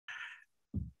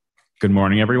Good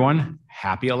morning, everyone.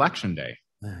 Happy Election Day.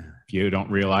 If you don't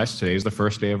realize, today is the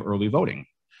first day of early voting.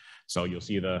 So you'll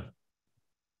see the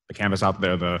canvas out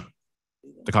there, the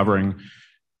covering.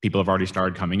 People have already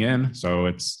started coming in. So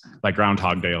it's like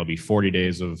Groundhog Day. It'll be 40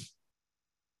 days of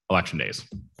election days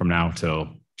from now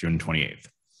till June 28th.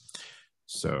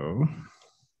 So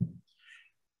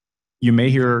you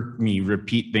may hear me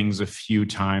repeat things a few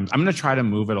times. I'm going to try to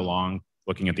move it along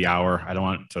looking at the hour. I don't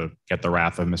want to get the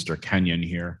wrath of Mr. Kenyon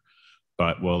here,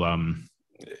 but we'll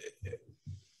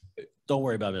don't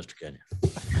worry about Mr. Kenyon.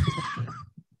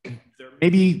 There may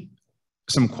be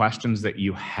some questions that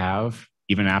you have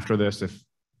even after this, if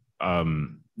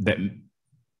that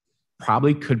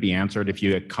probably could be answered if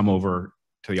you come over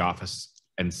to the office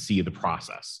and see the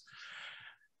process.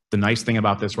 The nice thing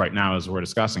about this right now is we're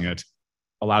discussing it.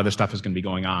 A lot of this stuff is going to be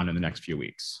going on in the next few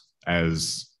weeks.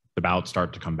 As the ballots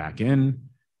start to come back in,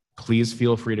 please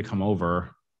feel free to come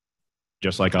over,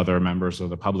 just like other members of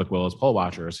the public will as poll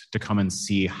watchers, to come and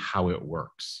see how it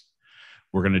works.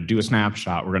 We're going to do a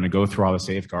snapshot. We're going to go through all the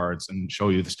safeguards and show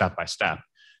you the step-by-step.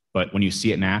 But when you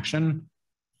see it in action,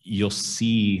 you'll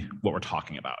see what we're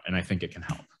talking about, and I think it can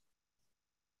help.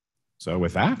 So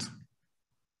with that,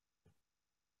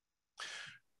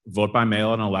 vote by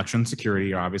mail and election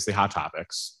security are obviously hot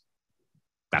topics.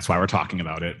 That's why we're talking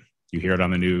about it. You hear it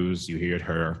on the news, you hear it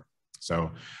here.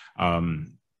 So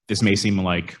this may seem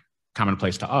like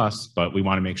commonplace to us, but we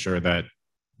want to make sure that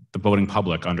the voting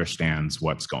public understands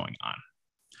what's going on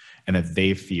and that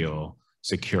they feel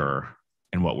secure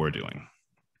in what we're doing.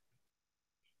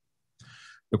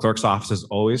 The clerk's office has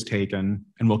always taken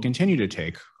and will continue to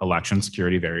take election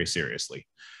security very seriously.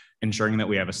 Ensuring that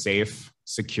we have a safe,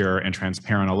 secure, and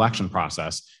transparent election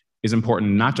process is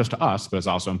important not just to us, but it's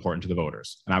also important to the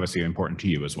voters, and obviously important to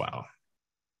you as well.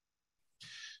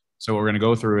 So what we're going to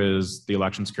go through is the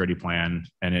election security plan,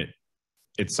 and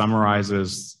it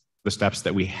summarizes the steps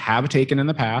that we have taken in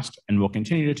the past and will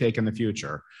continue to take in the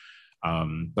future.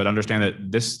 But understand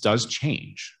that this does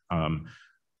change.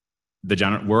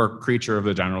 We're a creature of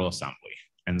the General Assembly.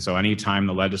 And so anytime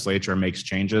the legislature makes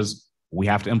changes, we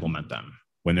have to implement them.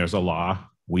 When there's a law,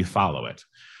 we follow it.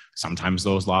 Sometimes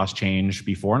those laws change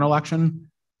before an election.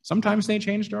 Sometimes they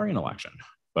change during an election.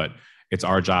 But it's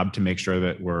our job to make sure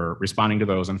that we're responding to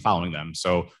those and following them.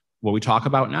 So what we talk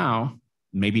about now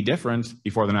may be different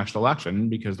before the next election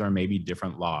because there may be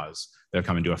different laws that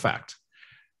come into effect.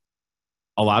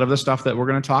 A lot of the stuff that we're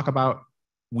going to talk about,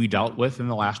 we dealt with in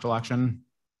the last election.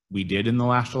 We did in the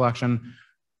last election,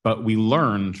 but we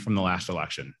learned from the last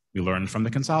election. We learned from the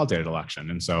consolidated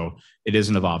election. And so it is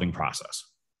an evolving process.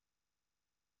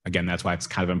 Again, that's why it's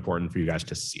kind of important for you guys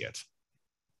to see it.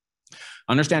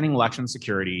 Understanding election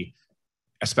security,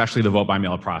 especially the vote by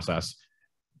mail process,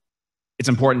 it's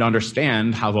important to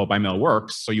understand how vote by mail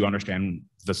works so you understand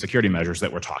the security measures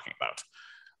that we're talking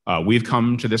about. We've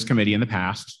come to this committee in the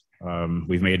past.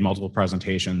 We've made multiple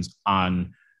presentations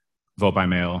on vote by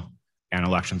mail and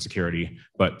election security,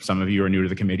 but some of you are new to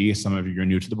the committee, some of you are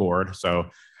new to the board. So I'm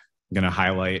going to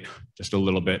highlight just a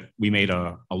little bit. We made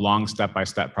a long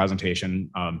step-by-step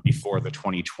presentation before the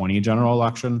 2020 general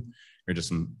election. Here are just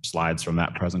some slides from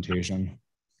that presentation.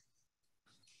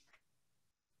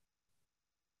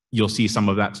 You'll see some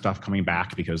of that stuff coming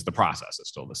back because the process is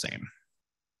still the same.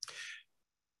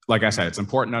 Like I said, it's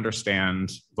important to understand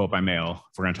vote by mail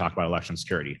if we're going to talk about election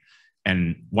security.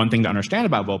 And one thing to understand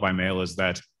about vote by mail is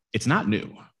that it's not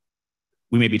new.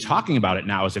 We may be talking about it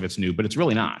now as if it's new, but it's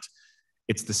really not.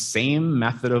 It's the same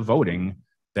method of voting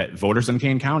that voters in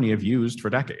Kane County have used for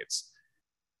decades.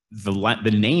 The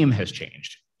name has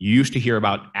changed. You used to hear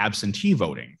about absentee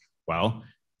voting. Well,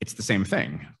 it's the same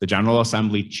thing. The General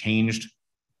Assembly changed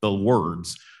the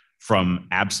words from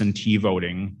absentee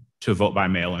voting to vote by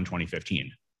mail in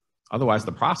 2015. Otherwise,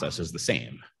 the process is the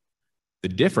same. The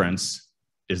difference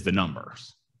is the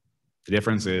numbers. The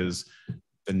difference is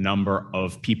the number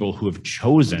of people who have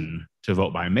chosen to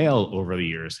vote by mail over the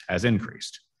years has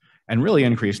increased, and really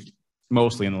increased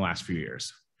mostly in the last few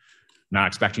years. Not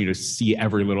expecting you to see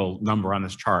every little number on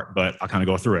this chart, but I'll kind of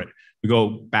go through it. We go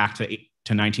back to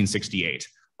 1968.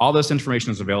 All this information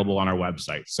is available on our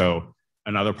website. So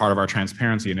another part of our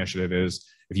transparency initiative is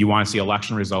if you want to see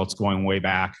election results going way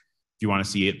back, if you want to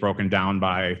see it broken down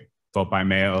by vote by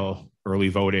mail, early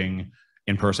voting,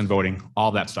 in-person voting,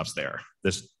 all that stuff's there.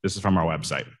 This is from our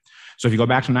website. So if you go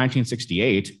back to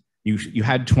 1968, you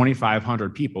had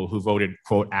 2,500 people who voted,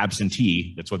 quote,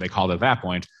 absentee, that's what they called at that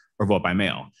point, or vote by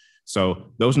mail.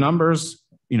 So those numbers,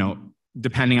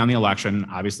 depending on the election,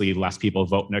 obviously less people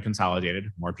vote in a consolidated,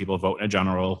 more people vote in a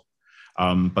general,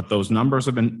 but those numbers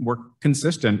were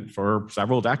consistent for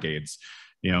several decades.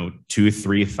 2,000,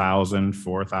 3,000,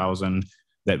 4,000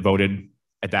 that voted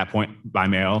at that point by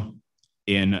mail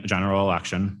in a general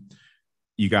election.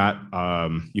 You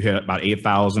hit about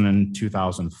 8,000 in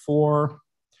 2004.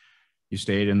 You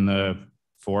stayed in the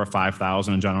 4,000 or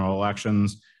 5,000 in general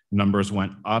elections. Numbers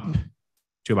went up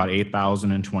to about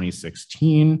 8,000 in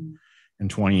 2016. In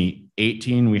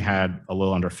 2018, we had a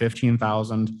little under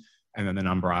 15,000, and then the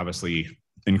number obviously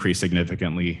increased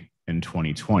significantly in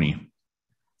 2020.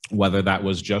 Whether that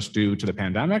was just due to the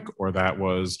pandemic or that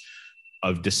was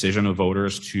a decision of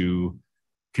voters to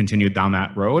continue down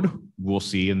that road, we'll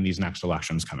see in these next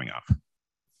elections coming up.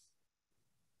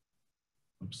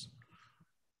 Oops.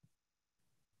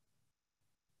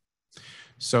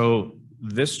 So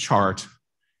this chart,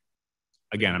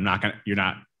 again, you're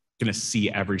not gonna see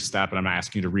every step, and I'm not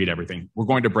asking you to read everything. We're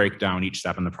going to break down each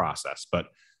step in the process, but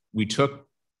we took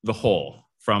the whole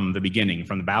from the beginning,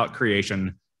 from the ballot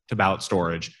creation to ballot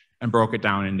storage, and broke it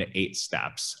down into 8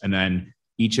 steps. And then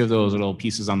each of those little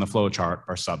pieces on the flow chart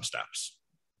are sub-steps.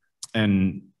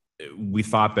 And we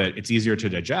thought that it's easier to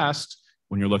digest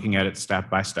when you're looking at it step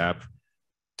by step,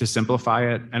 to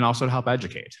simplify it, and also to help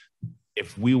educate.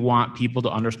 If we want people to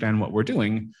understand what we're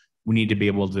doing, we need to be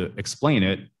able to explain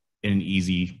it in an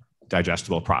easy,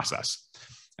 digestible process.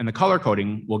 And the color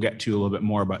coding we'll get to a little bit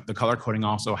more, but the color coding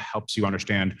also helps you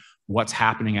understand what's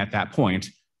happening at that point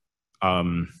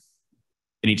in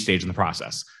each stage in the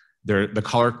process.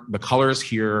 The colors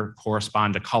here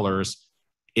correspond to colors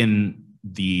in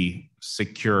the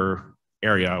secure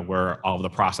area where all of the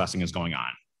processing is going on.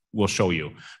 We'll show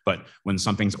you. But when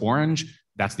something's orange,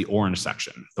 that's the orange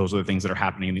section. Those are the things that are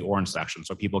happening in the orange section.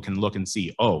 So people can look and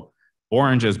see, oh,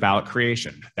 orange is ballot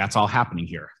creation. That's all happening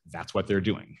here. That's what they're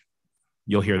doing.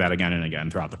 You'll hear that again and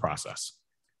again throughout the process.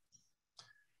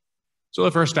 So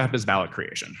the first step is ballot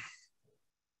creation.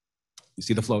 You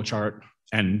see the flow chart.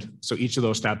 And so each of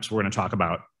those steps we're going to talk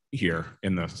about here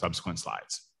in the subsequent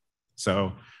slides.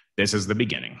 So this is the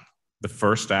beginning. The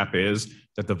first step is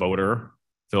that the voter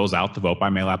fills out the vote by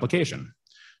mail application.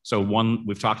 So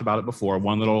we've talked about it before,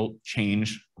 one little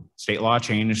change, state law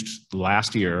changed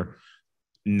last year.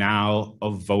 Now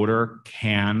a voter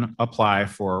can apply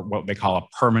for what they call a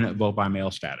permanent vote by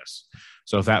mail status.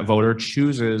 So if that voter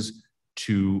chooses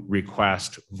to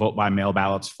request vote by mail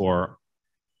ballots for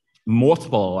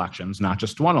multiple elections, not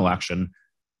just one election,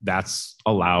 that's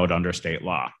allowed under state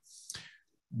law.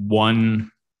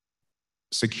 One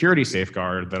security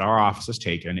safeguard that our office has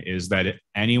taken is that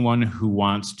anyone who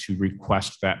wants to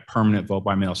request that permanent vote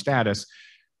by mail status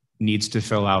needs to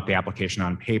fill out the application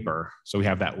on paper. So we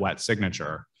have that wet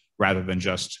signature rather than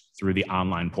just through the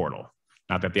online portal.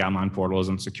 Not that the online portal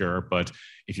isn't secure, but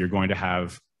if you're going to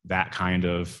have that kind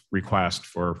of request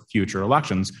for future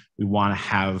elections, we want to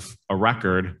have a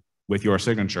record with your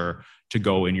signature to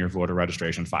go in your voter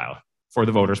registration file for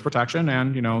the voter's protection.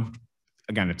 And,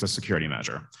 again, it's a security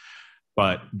measure.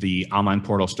 But the online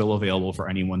portal is still available for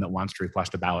anyone that wants to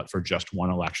request a ballot for just one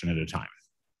election at a time.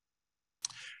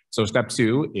 So step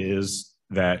 2 is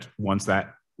that once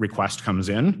that request comes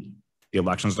in, the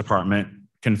elections department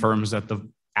confirms that the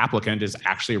applicant is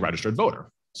actually a registered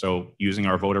voter. So using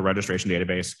our voter registration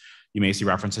database, you may see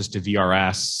references to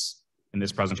VRS in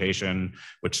this presentation,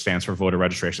 which stands for Voter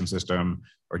Registration System,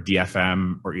 or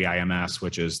DFM or EIMS,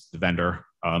 which is the vendor.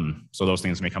 So those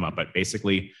things may come up, but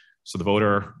basically, so the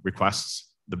voter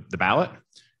requests the ballot,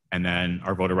 and then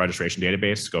our voter registration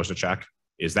database goes to check,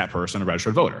 is that person a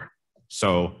registered voter?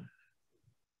 So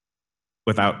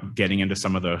without getting into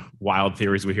some of the wild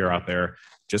theories we hear out there,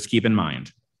 just keep in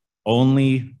mind,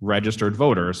 only registered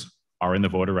voters are in the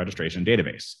voter registration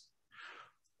database.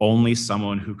 Only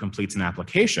someone who completes an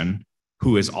application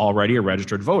who is already a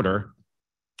registered voter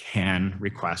can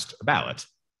request a ballot.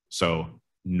 So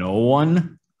no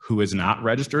one who is not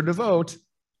registered to vote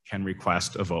can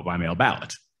request a vote by mail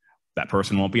ballot. That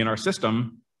person won't be in our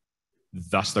system,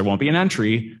 thus there won't be an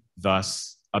entry,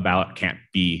 thus a ballot can't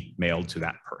be mailed to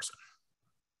that person.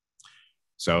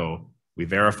 So we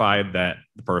verified that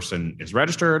the person is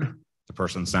registered, the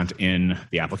person sent in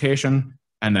the application,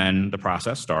 and then the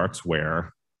process starts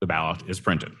where the ballot is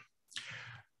printed.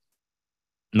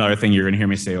 Another thing you're going to hear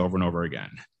me say over and over again,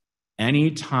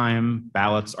 anytime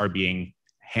ballots are being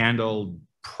handled,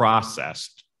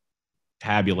 processed,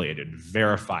 tabulated,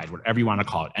 verified, whatever you want to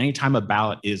call it, anytime a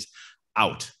ballot is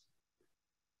out,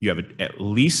 you have at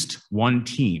least one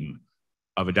team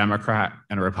of a Democrat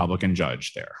and a Republican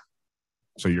judge there.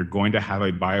 So you're going to have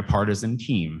a bipartisan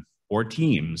team or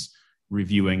teams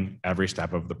reviewing every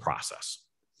step of the process.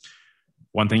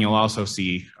 One thing you'll also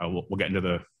see, we'll get into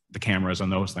the cameras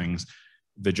and those things,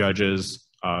 the judges,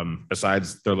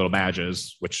 besides their little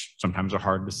badges, which sometimes are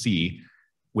hard to see,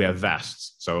 We have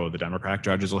vests. So the Democratic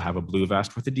judges will have a blue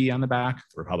vest with a D on the back.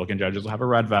 The Republican judges will have a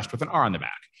red vest with an R on the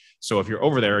back. So if you're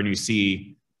over there and you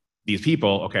see these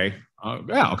people, okay,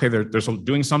 they're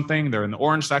doing something. They're in the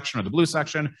orange section or the blue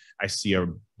section. I see a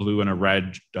blue and a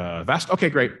red vest. Okay,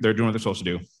 great. They're doing what they're supposed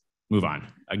to do. Move on.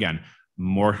 Again,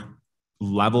 more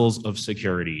levels of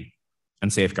security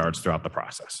and safeguards throughout the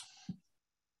process.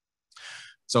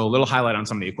 So a little highlight on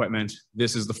some of the equipment.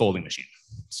 This is the folding machine.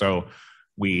 So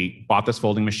we bought this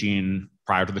folding machine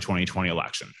prior to the 2020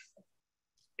 election.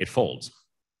 It folds.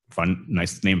 Fun,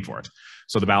 nice name for it.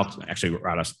 So the ballot, actually,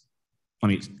 let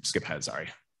me skip ahead, sorry.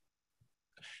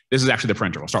 This is actually the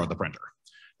printer. We'll start with the printer.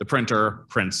 The printer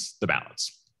prints the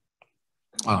ballots.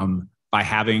 By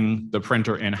having the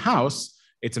printer in-house,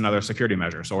 it's another security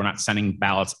measure. So we're not sending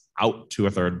ballots out to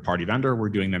a third-party vendor. We're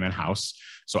doing them in-house.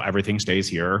 So everything stays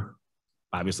here.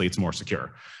 Obviously, it's more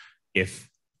secure. If,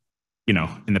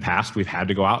 in the past, we've had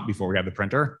to go out before we have the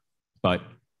printer, but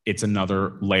it's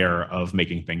another layer of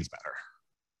making things better.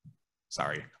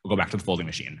 Sorry, we'll go back to the folding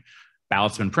machine.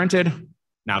 Ballot's been printed,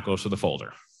 now it goes to the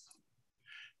folder.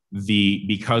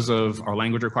 Because of our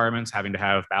language requirements, having to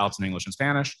have ballots in English and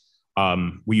Spanish,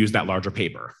 we use that larger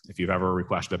paper. If you've ever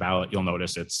requested a ballot, you'll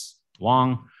notice it's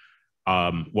long.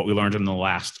 What we learned in the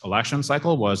last election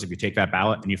cycle was if you take that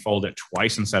ballot and you fold it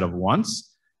twice instead of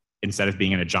once, instead of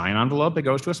being in a giant envelope, it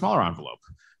goes to a smaller envelope.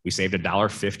 We saved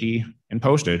 $1.50 in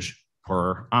postage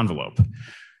per envelope. In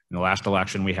the last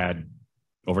election, we had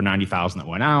over 90,000 that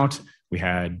went out. We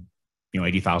had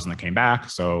 80,000 that came back.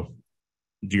 So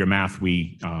do your math,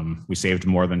 we saved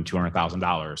more than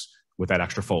 $200,000 with that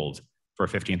extra fold for a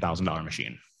 $15,000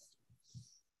 machine.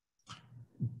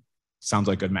 Sounds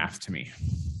like good math to me.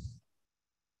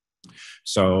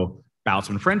 So ballot's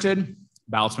been printed,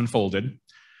 ballot's been folded,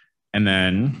 and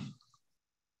then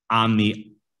on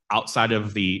the outside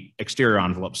of the exterior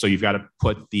envelope, so you've got to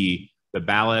put the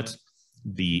ballot,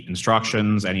 the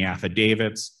instructions, any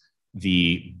affidavits,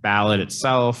 the ballot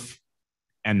itself,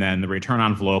 and then the return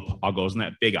envelope all goes in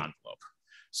that big envelope.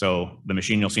 So the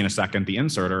machine you'll see in a second, the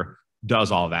inserter,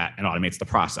 does all that and automates the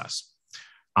process.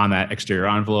 On that exterior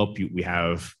envelope, we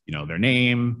have their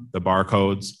name, the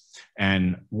barcodes,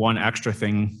 and one extra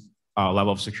thing,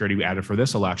 level of security we added for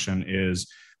this election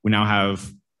is we now have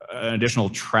an additional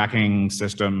tracking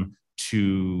system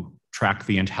to track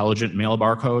the intelligent mail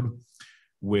barcode,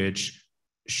 which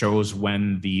shows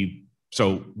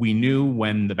so we knew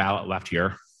when the ballot left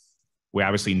here. We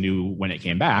obviously knew when it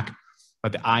came back,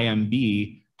 but the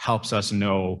IMB helps us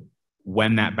know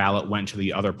when that ballot went to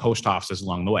the other post offices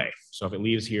along the way. So if it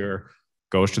leaves here,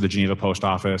 goes to the Geneva post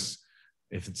office,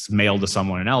 if it's mailed to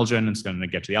someone in Elgin, it's going to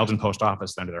get to the Elgin post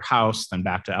office, then to their house, then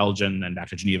back to Elgin, then back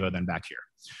to Geneva, then back here.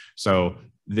 So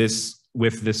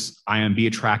with this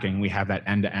IMB tracking, we have that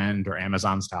end-to-end or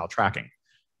Amazon-style tracking.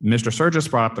 Mr. Surgis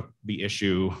brought up the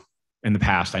issue in the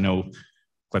past. I know,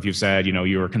 Cliff, you've said,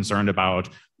 you were concerned about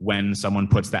when someone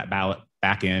puts that ballot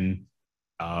back in,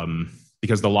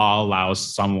 because the law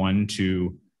allows someone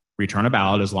to return a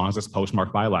ballot as long as it's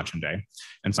postmarked by election day.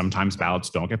 And sometimes ballots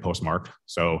don't get postmarked.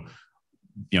 So,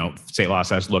 state law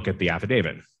says, look at the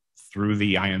affidavit. Through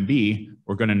the IMB,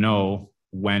 we're going to know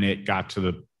when it got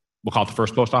to we'll call it the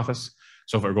first post office.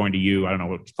 So if we're going to I don't know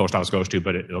what post office goes to,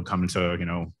 but it'll come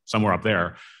to, somewhere up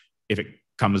there. If it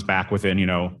comes back within,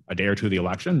 a day or two of the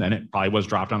election, then it probably was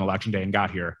dropped on election day and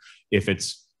got here. If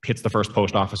hits the first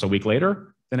post office a week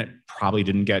later, then it probably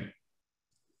didn't get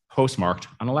postmarked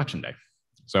on election day.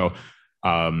 So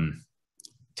to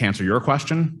answer your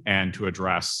question and to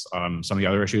address some of the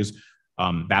other issues,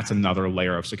 that's another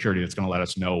layer of security that's going to let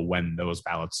us know when those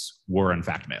ballots were in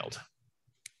fact mailed.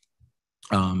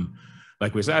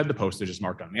 Like we said, the postage is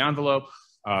marked on the envelope,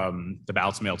 the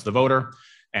ballot's mailed to the voter,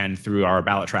 and through our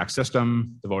ballot track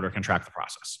system, the voter can track the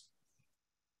process.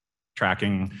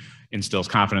 Tracking instills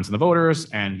confidence in the voters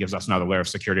and gives us another layer of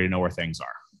security to know where things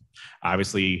are.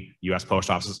 Obviously, US Post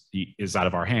Office is out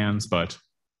of our hands, but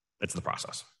it's the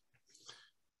process.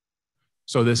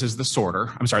 So this is the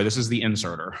sorter. This is the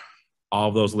inserter. All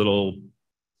of those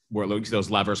where you see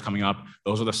those levers coming up,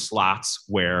 those are the slots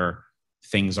where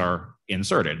things are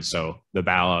inserted. So the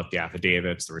ballot, the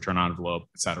affidavits, the return envelope,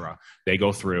 et cetera, they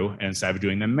go through, and instead of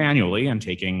doing them manually and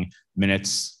taking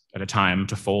minutes at a time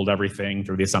to fold everything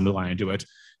through the assembly line and do it,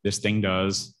 this thing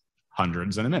does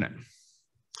hundreds in a minute.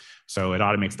 So it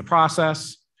automates the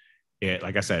process.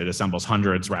 Like I said, it assembles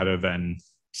hundreds rather than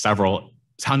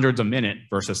hundreds a minute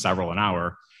versus several an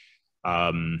hour.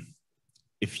 The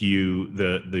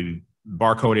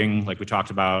barcoding, like we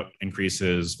talked about,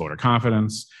 increases voter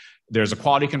confidence. There's a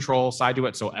quality control side to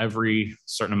it. So every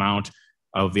certain amount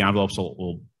of the envelopes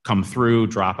will come through,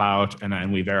 drop out, and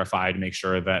then we verify to make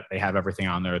sure that they have everything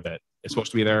on there that is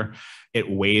supposed to be there. It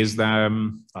weighs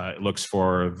them. It looks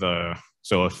for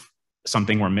so if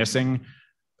something were missing,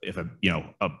 if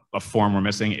a form were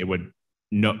missing, it would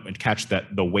catch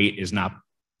that the weight is not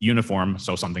uniform,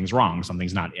 so something's wrong,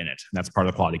 something's not in it. And that's part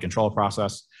of the quality control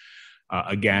process.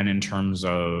 Again, in terms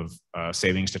of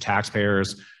savings to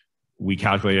taxpayers, we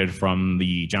calculated from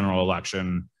the general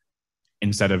election,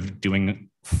 instead of doing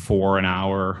 4 an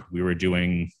hour, we were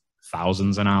doing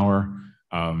thousands an hour.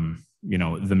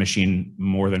 The machine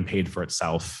more than paid for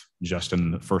itself just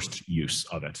in the first use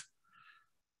of it.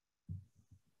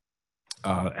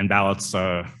 And ballots,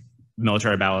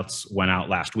 military ballots went out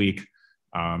last week,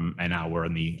 and now we're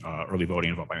in the early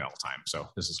voting and vote by mail time. So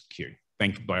this is key.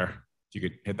 Thank you, Blair. If you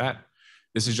could hit that.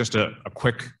 This is just a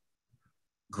quick,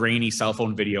 grainy cell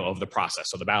phone video of the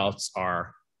process. So the ballots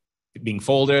are being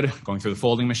folded, going through the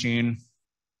folding machine.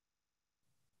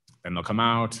 Then they'll come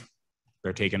out.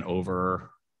 They're taken over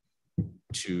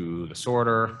to the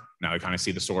sorter. Now you kind of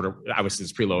see the sorter. Obviously,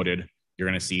 it's preloaded. You're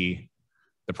going to see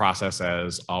the process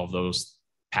as all of those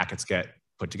packets get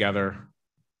put together,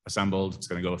 assembled. It's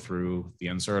going to go through the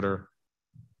inserter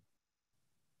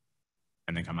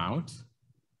and then come out,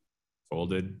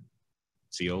 folded,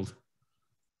 sealed,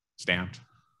 stamped,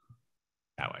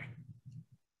 that way.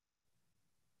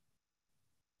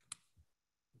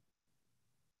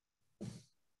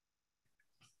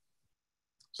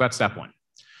 So that's step one.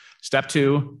 Step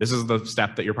two, this is the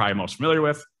step that you're probably most familiar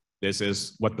with. This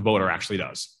is what the voter actually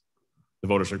does. The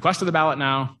voter's requested the ballot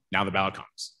now the ballot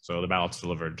comes. So the ballot's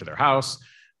delivered to their house.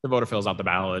 The voter fills out the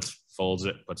ballot, folds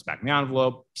it, puts it back in the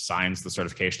envelope, signs the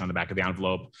certification on the back of the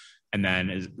envelope, and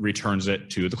then returns it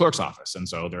to the clerk's office. And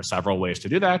so there are several ways to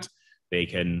do that. They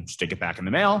can stick it back in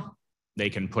the mail. They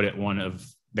can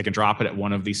drop it at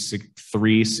one of these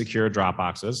 3 secure drop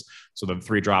boxes. So the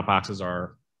 3 drop boxes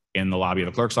are in the lobby of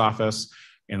the clerk's office,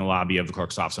 in the lobby of the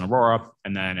clerk's office in Aurora,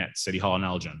 and then at City Hall in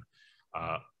Elgin.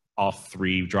 All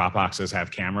 3 drop boxes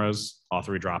have cameras. All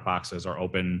 3 drop boxes are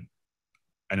open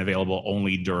and available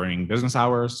only during business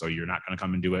hours. So you're not going to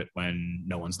come and do it when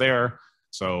no one's there.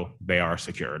 So they are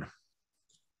secured.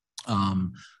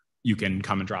 You can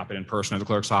come and drop it in person at the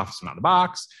clerk's office and not the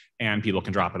box, and people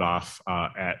can drop it off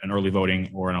at an early voting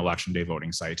or an election day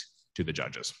voting site to the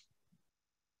judges.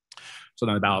 So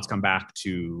then the ballots come back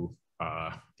to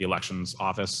the elections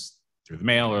office through the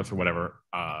mail or through whatever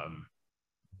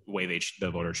way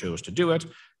the voter chose to do it.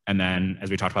 And then, as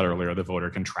we talked about earlier, the voter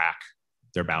can track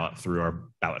their ballot through our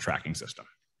ballot tracking system.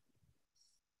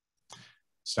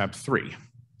 Step 3.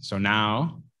 So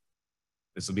now,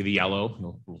 this will be the yellow.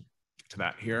 We'll get to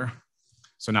that here.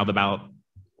 So now the ballot,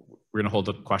 we're going to hold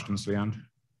the questions to the end.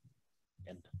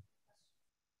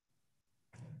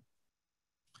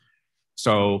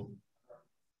 So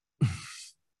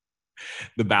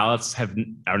the ballots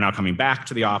are now coming back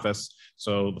to the office.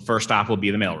 So the first stop will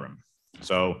be the mailroom.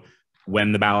 So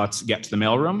when the ballots get to the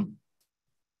mailroom,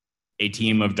 a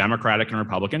team of Democratic and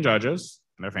Republican judges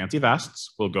in their fancy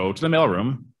vests will go to the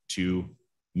mailroom to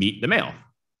meet the mail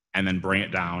and then bring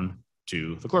it down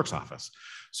to the clerk's office.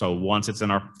 So once it's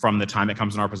from the time it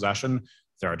comes in our possession,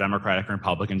 there are Democratic and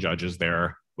Republican judges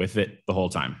there with it the whole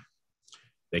time.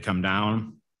 They come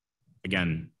down.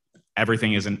 Again,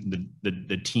 everything is in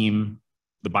the team,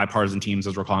 the bipartisan teams,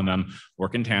 as we're calling them,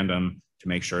 work in tandem to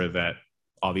make sure that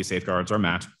all these safeguards are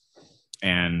met.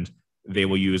 And they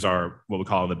will use what we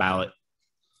call the ballot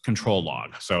control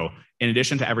log. So in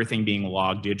addition to everything being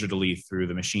logged digitally through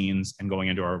the machines and going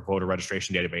into our voter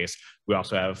registration database, we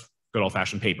also have good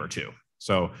old-fashioned paper too.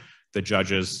 So the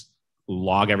judges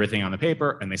log everything on the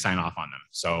paper and they sign off on them.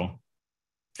 So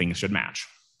things should match.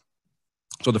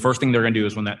 So the first thing they're going to do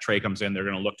is when that tray comes in, they're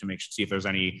going to look to see if there's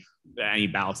any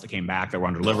ballots that came back that were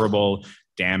undeliverable,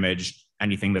 damaged,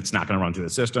 anything that's not going to run through the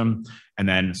system. And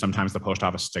then sometimes the post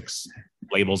office sticks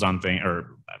labels on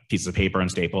or pieces of paper and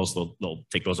staples. They'll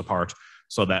take those apart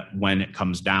so that when it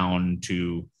comes down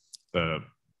to the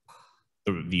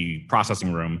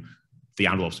processing room, the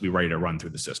envelopes will be ready to run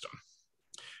through the system.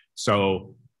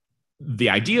 So the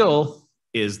ideal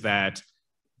is that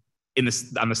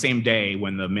on the same day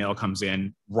when the mail comes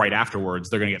in, right afterwards,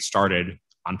 they're going to get started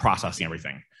on processing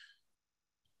everything.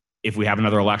 If we have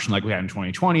another election like we had in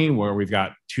 2020, where we've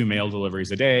got 2 mail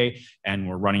deliveries a day and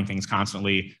we're running things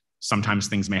constantly, sometimes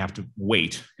things may have to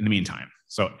wait in the meantime.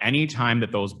 So anytime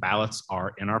that those ballots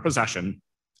are in our possession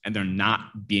and they're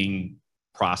not being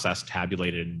processed,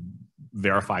 tabulated,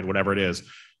 verified, whatever it is,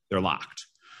 they're locked.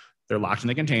 They're locked in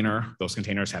the container. Those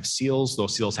containers have seals.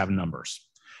 Those seals have numbers.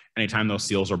 Anytime those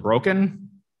seals are broken,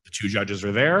 the 2 judges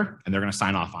are there and they're going to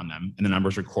sign off on them and the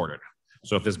number's recorded.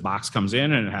 So if this box comes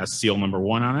in and it has seal number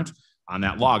 1 on it, on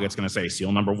that log, it's going to say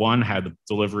seal number 1 had the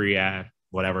delivery at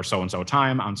whatever so-and-so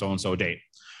time on so-and-so date.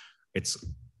 It's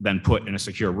then put in a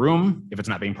secure room. If it's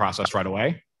not being processed right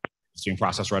away, it's being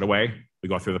processed right away, we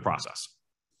go through the process.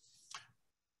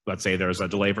 Let's say there's a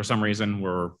delay for some reason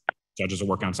where judges are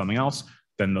working on something else,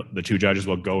 then the 2 judges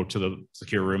will go to the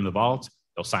secure room, the vault.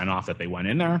 They'll sign off that they went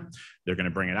in there. They're going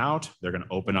to bring it out. They're going to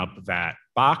open up that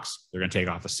box. They're going to take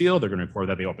off the seal. They're going to record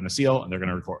that they opened the seal, and they're going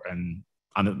to record, and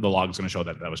on the log is going to show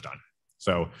that that was done.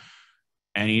 So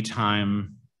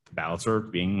anytime the ballots are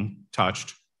being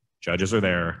touched, judges are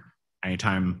there.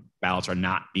 Anytime ballots are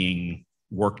not being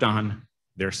worked on,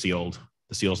 they're sealed.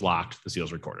 The seal's locked. The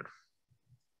seal's recorded.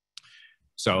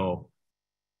 So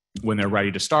when they're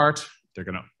ready to start, they're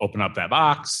going to open up that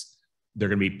box. They're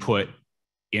going to be put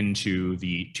into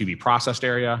the to be processed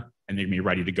area, and they're going to be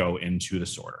ready to go into the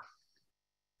sorter.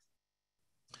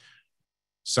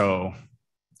 So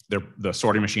the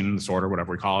sorting machine, the sorter,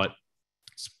 whatever we call it,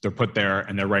 they're put there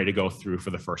and they're ready to go through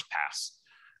for the first pass.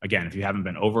 Again, if you haven't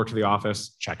been over to the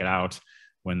office, check it out.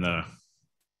 When the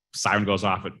siren goes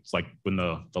off, it's like when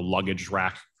the luggage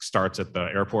rack starts at the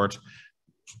airport,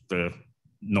 the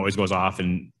noise goes off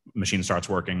and machine starts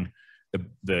working.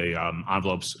 The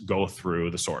envelopes go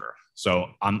through the sorter. So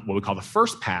on what we call the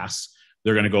first pass,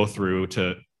 they're going to go through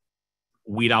to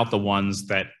weed out the ones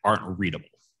that aren't readable,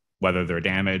 whether they're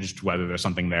damaged, whether there's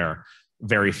something there.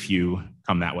 Very few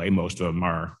come that way. Most of them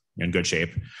are in good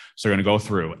shape. So they're going to go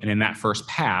through. And in that first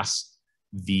pass,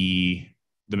 the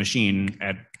machine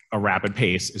at a rapid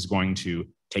pace is going to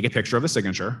take a picture of the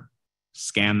signature,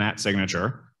 scan that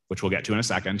signature, which we'll get to in a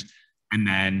second, and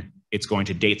then it's going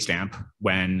to date stamp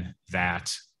when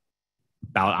that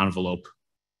ballot envelope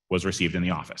was received in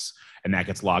the office. And that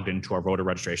gets logged into our voter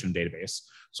registration database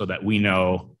so that we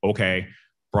know, okay,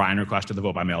 Brian requested the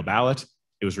vote by mail ballot.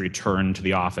 It was returned to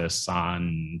the office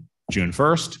on June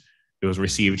 1st. It was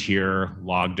received here,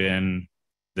 logged in,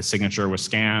 the signature was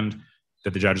scanned,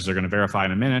 that the judges are going to verify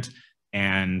in a minute,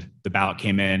 and the ballot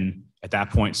came in at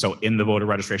that point. So in the voter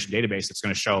registration database, it's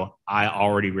going to show I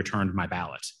already returned my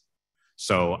ballot.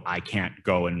 So I can't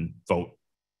go and vote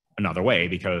another way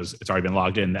because it's already been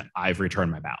logged in that I've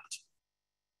returned my ballot.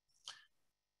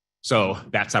 So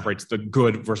that separates the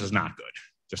good versus not good,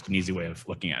 just an easy way of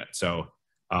looking at it. So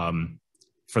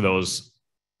for those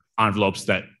envelopes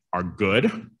that are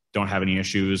good, don't have any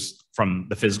issues from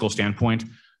the physical standpoint,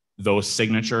 those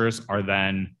signatures are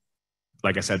then,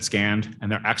 like I said, scanned and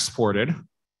they're exported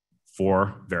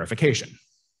for verification.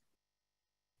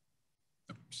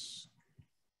 Oops.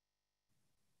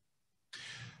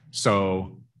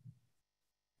 So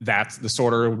that's the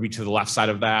sorter would be to the left side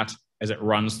of that. As it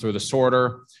runs through the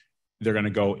sorter, they're going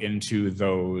to go into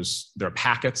their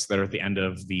packets that are at the end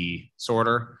of the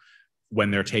sorter. When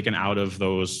they're taken out of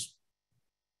those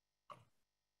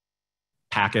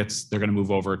packets, they're going to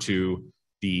move over to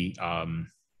the,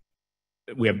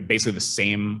 we have basically the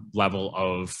same level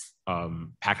of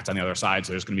packets on the other side.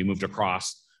 So they're just going to be moved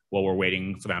across while we're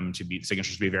waiting for them to be,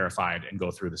 signatures to be verified and go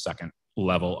through the second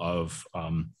level of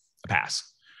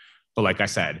pass. But like I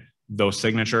said, those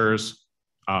signatures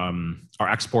are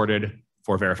exported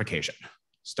for verification.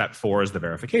 Step 4 is the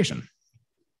verification.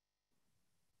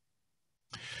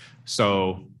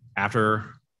 So after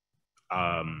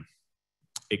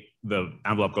the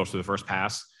envelope goes through the first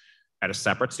pass, at a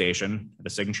separate station, at a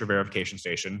signature verification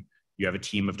station, you have a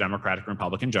team of Democratic and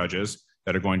Republican judges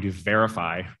that are going to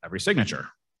verify every signature.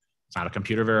 It's not a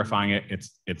computer verifying it,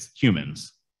 it's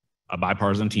humans, a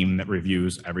bipartisan team that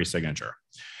reviews every signature.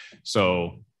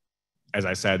 So as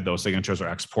I said, those signatures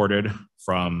are exported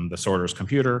from the sorter's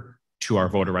computer to our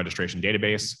voter registration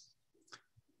database.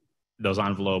 Those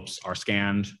envelopes are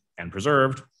scanned and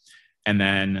preserved. And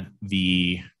then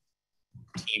the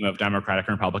team of Democratic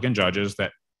and Republican judges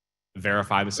that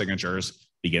verify the signatures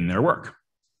begin their work.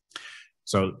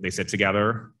 So they sit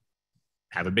together,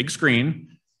 have a big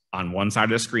screen. On one side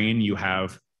of the screen, you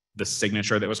have the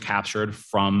signature that was captured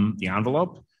from the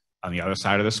envelope. On the other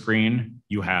side of the screen,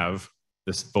 you have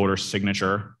this voter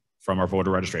signature from our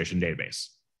voter registration database.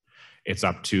 It's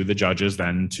up to the judges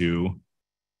then to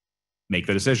make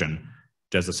the decision.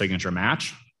 Does the signature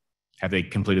match? Have they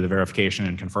completed the verification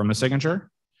and confirmed the signature?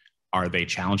 Are they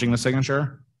challenging the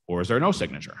signature, or is there no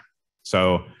signature?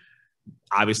 So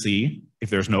obviously, if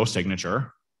there's no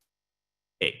signature,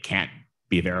 it can't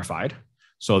be verified.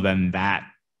 So then that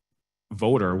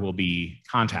voter will be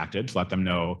contacted to let them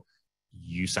know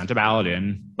you sent a ballot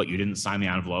in, but you didn't sign the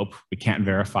envelope. We can't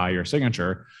verify your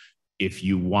signature. If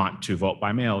you want to vote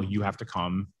by mail, you have to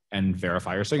come and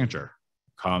verify your signature.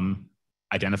 Come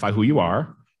identify who you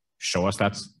are, show us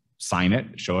that's sign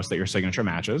it, show us that your signature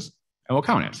matches, and we'll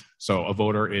count it. So a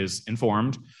voter is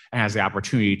informed and has the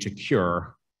opportunity to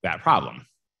cure that problem.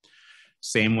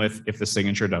 Same with if the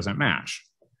signature doesn't match.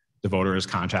 The voter is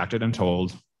contacted and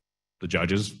told, the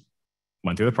judges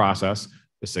went through the process,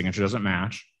 the signature doesn't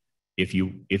match. If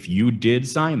you did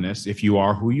sign this, if you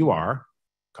are who you are,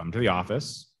 come to the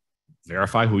office,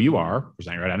 verify who you are,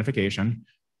 present your identification,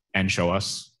 and show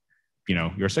us,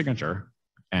 your signature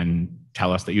and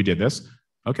tell us that you did this.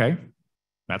 Okay,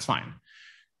 that's fine.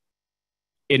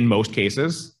 In most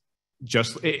cases,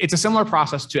 it's a similar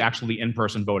process to actually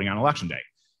in-person voting on election day.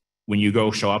 When you go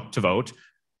show up to vote,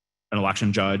 an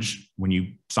election judge, when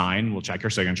you sign, will check your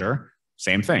signature.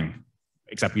 Same thing,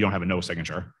 except you don't have a no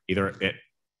signature. Either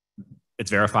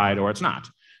it's verified or it's not.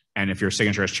 And if your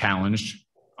signature is challenged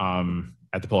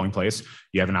at the polling place,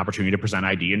 you have an opportunity to present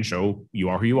ID and show you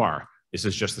are who you are. This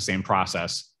is just the same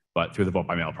process, but through the vote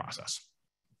by mail process.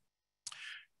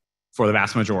 For the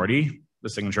vast majority, the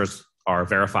signatures are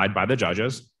verified by the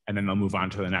judges, and then they'll move on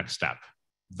to the next step.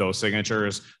 Those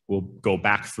signatures will go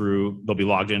back through, they'll be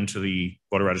logged into the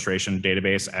voter registration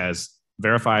database as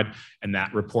verified, and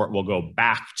that report will go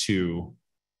back to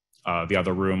the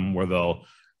other room where they'll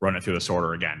run it through the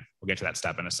sorter again. We'll get to that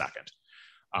step in a second.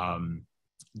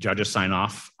 Judges sign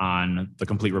off on the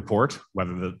complete report,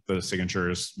 whether the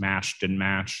signatures match, didn't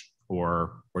match,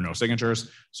 or no signatures.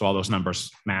 So all those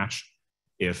numbers match.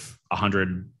 If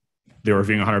they're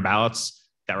reviewing 100 ballots,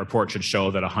 that report should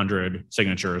show that 100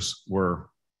 signatures were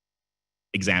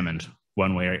examined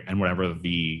one way and whatever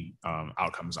the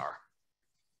outcomes are.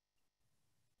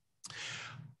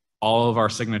 All of our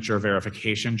signature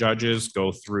verification judges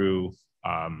go through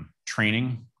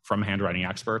training from a handwriting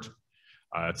expert.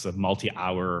 It's a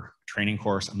multi-hour training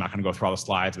course. I'm not going to go through all the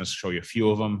slides. I'm just show you a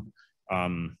few of them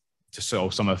to show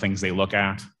some of the things they look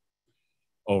at.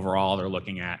 Overall, they're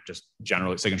looking at just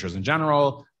general signatures in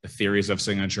general, the theories of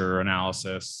signature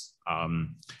analysis,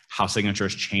 how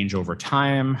signatures change over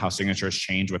time, how signatures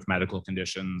change with medical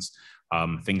conditions,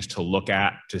 things to look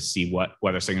at to see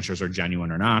whether signatures are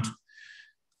genuine or not.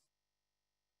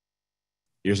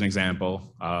 Here's an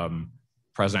example.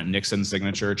 President Nixon's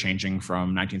signature changing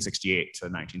from 1968 to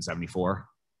 1974.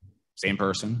 Same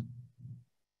person,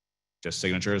 just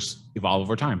signatures evolve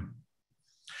over time.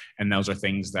 And those are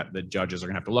things that the judges are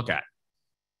gonna have to look at.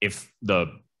 If the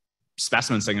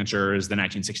specimen signature is the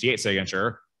 1968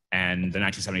 signature and the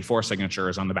 1974 signature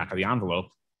is on the back of the envelope,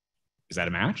 is that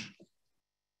a match?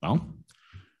 Well,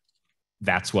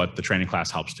 that's what the training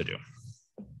class helps to do.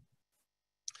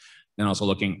 Then also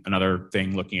looking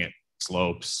at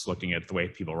slopes, looking at the way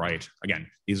people write. Again,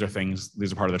 these are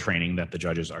part of the training that the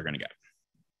judges are gonna get.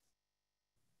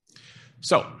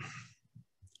 So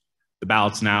the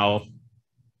ballot's now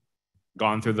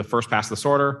gone through the first pass of the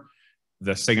sorter.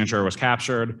 The signature was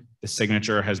captured. The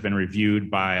signature has been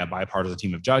reviewed by a bipartisan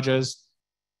team of judges.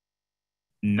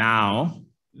 Now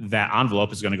that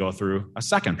envelope is going to go through a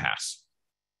second pass.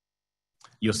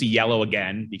 You'll see yellow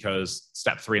again because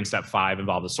step 3 and step 5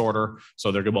 involve the sorter.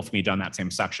 So they're both going to be done in that same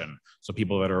section. So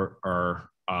people that are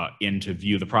in to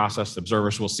view the process,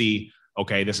 observers will see,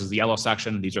 okay, this is the yellow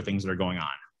section. These are things that are going on.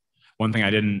 One thing I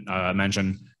didn't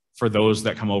mention, for those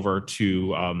that come over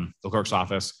to the clerk's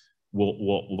office,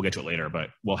 we'll get to it later, but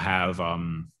we'll have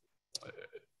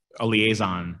a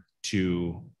liaison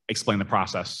to explain the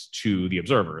process to the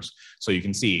observers. So you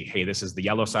can see, hey, this is the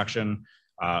yellow section.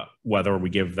 Whether we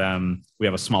have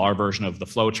a smaller version of the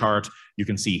flow chart. You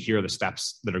can see here the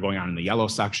steps that are going on in the yellow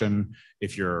section.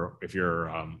 If you're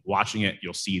watching it,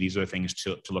 you'll see these are the things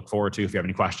to look forward to. If you have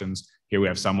any questions, here we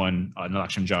have someone, an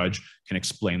election judge, can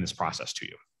explain this process to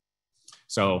you.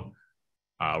 So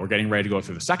we're getting ready to go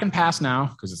through the second pass now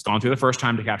because it's gone through the first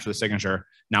time to capture the signature.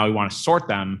 Now we want to sort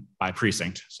them by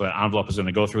precinct. So that envelope is going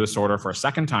to go through the sorter for a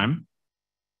second time.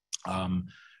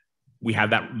 We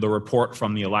have the report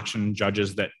from the election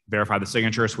judges that verify the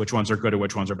signatures, which ones are good and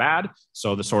which ones are bad.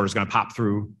 So the sorter is going to pop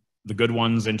through the good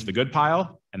ones into the good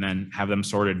pile and then have them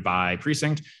sorted by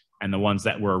precinct. And the ones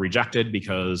that were rejected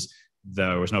because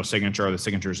there was no signature or the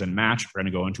signatures didn't match, we're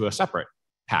going to go into a separate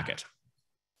packet.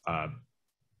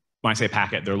 When I say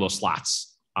packet, they're little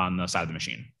slots on the side of the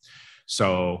machine.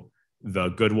 So the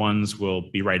good ones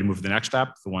will be ready to move to the next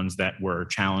step. The ones that were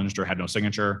challenged or had no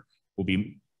signature will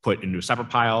be put into a separate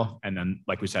pile. And then,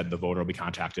 like we said, the voter will be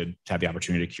contacted to have the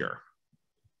opportunity to cure.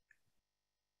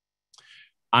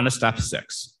 On to step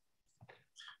 6,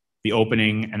 the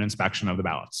opening and inspection of the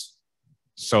ballots.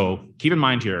 So keep in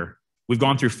mind here, we've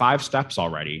gone through 5 steps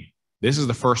already. This is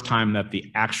the first time that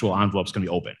the actual envelope is going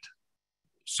to be opened.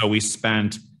 So we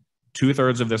spent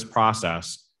 2/3 of this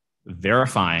process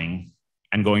verifying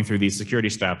and going through these security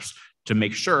steps to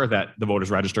make sure that the vote is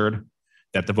registered,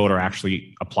 that the voter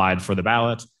actually applied for the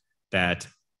ballot, that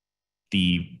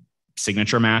the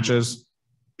signature matches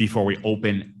before we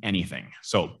open anything.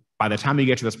 So by the time you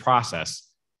get to this process,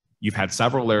 you've had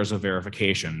several layers of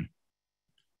verification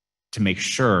to make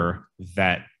sure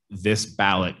that this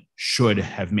ballot should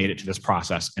have made it to this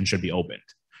process and should be opened.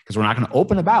 Because we're not going to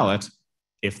open a ballot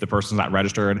if the person's not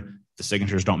registered, the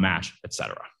signatures don't match,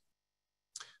 etc.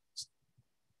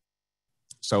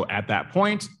 So at that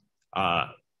point,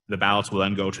 the ballots will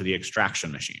then go to the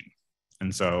extraction machine.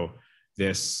 And so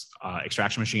this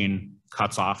extraction machine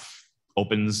cuts off,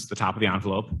 opens the top of the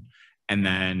envelope, and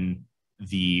then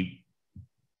the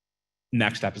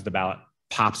next step is the ballot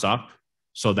pops up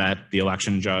so that the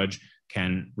election judge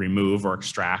can remove or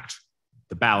extract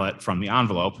the ballot from the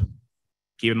envelope.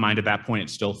 Keep in mind at that point,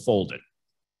 it's still folded.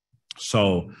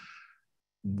 So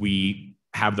we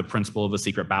have the principle of the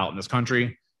secret ballot in this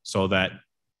country so that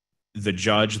the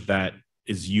judge that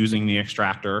is using the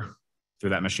extractor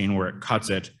through that machine where it cuts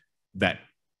it, that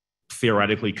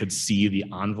theoretically could see the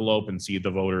envelope and see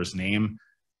the voter's name.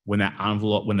 When the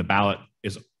envelope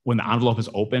is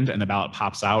opened and the ballot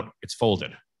pops out, it's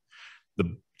folded.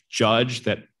 The judge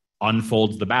that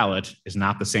unfolds the ballot is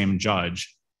not the same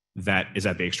judge that is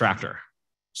at the extractor.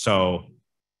 So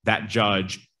that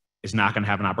judge is not going to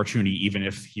have an opportunity, even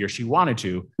if he or she wanted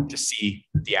to see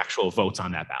the actual votes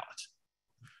on that ballot.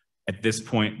 At this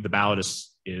point, the ballot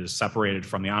is separated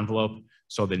from the envelope,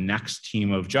 so the next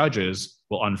team of judges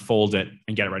will unfold it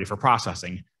and get it ready for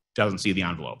processing. Doesn't see the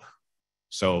envelope.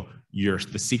 So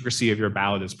the secrecy of your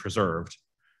ballot is preserved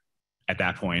at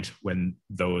that point when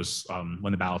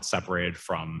the ballot's separated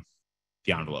from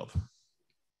the envelope.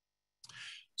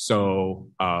 So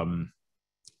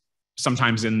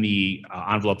sometimes in the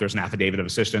envelope, there's an affidavit of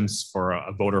assistance for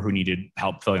a voter who needed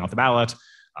help filling out the ballot.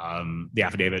 The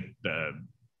affidavit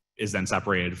is then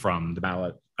separated from the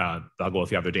ballot. They'll go with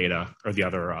the other data or the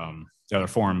other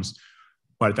forms.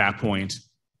 But at that point,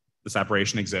 the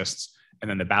separation exists, and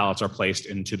then the ballots are placed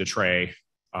into the tray.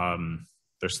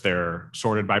 They're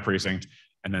sorted by precinct,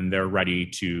 and then they're ready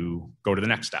to go to the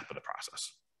next step of the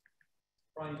process.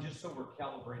 Brian, just so we're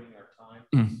calibrating our time,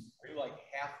 are you like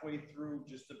halfway through,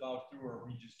 just about through, or are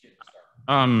we just getting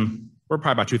started? We're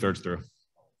probably about 2/3 through.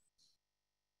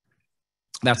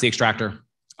 That's the extractor.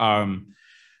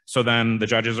 So then the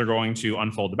judges are going to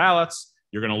unfold the ballots.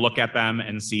 You're going to look at them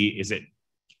and see,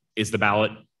 is the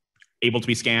ballot able to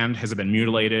be scanned? Has it been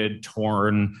mutilated,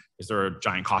 torn? Is there a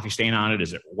giant coffee stain on it?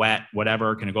 Is it wet?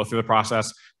 Whatever. Can it go through the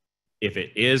process? If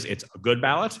it is, it's a good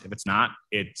ballot. If it's not,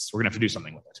 we're going to have to do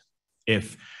something with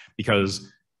it.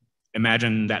 Because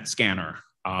imagine that scanner.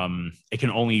 It can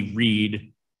only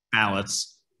read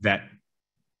ballots that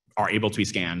are able to be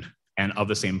scanned and of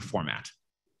the same format.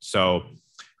 So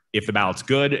if the ballot's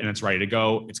good and it's ready to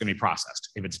go, it's going to be processed.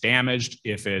 If it's damaged,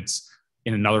 if it's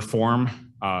in another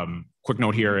form, quick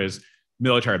note here is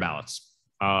military ballots.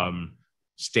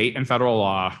 State and federal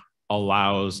law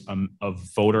allows a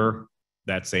voter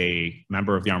that's a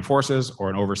member of the armed forces or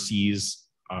an overseas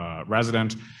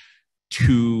resident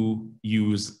to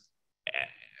use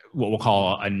what we'll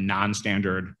call a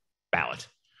non-standard ballot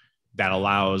that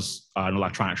allows an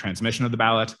electronic transmission of the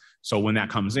ballot. So when that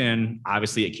comes in,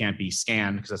 obviously it can't be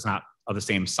scanned because it's not of the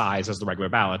same size as the regular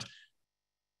ballot.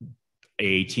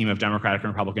 A team of Democratic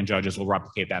and Republican judges will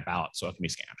replicate that ballot so it can be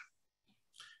scanned.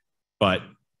 But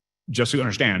just so you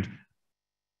understand,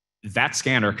 that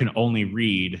scanner can only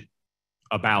read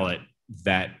a ballot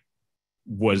that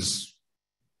was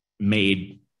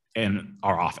made in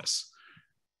our office.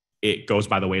 It goes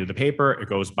by the weight of the paper, it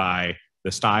goes by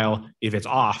the style. If it's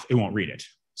off, it won't read it.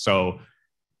 So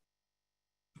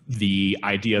the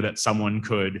idea that someone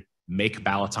could make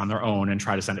ballots on their own and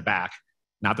try to send it back,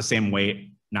 not the same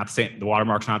weight, not the same, the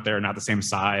watermark's not there, not the same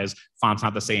size, font's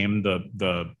not the same,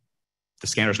 the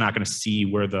scanner's not going to see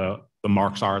where the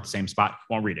marks are at the same spot,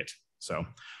 won't read it. So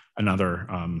another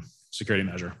security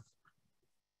measure.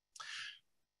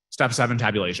 Step 7,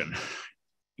 tabulation.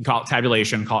 You can call it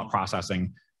tabulation, call it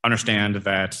processing. Understand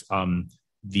that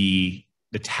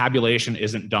the tabulation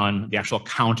isn't done, the actual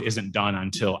count isn't done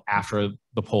until after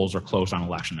the polls are closed on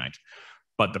election night.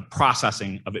 But the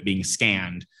processing of it being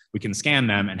scanned, we can scan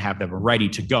them and have them ready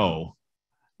to go.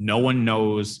 No one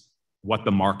knows what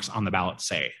the marks on the ballot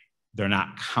say. They're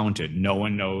not counted. No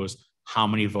one knows how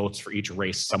many votes for each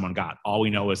race someone got. All we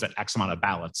know is that X amount of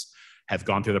ballots have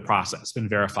gone through the process, been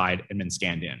verified, and been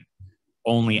scanned in.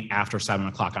 Only after 7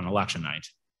 o'clock on election night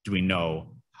do we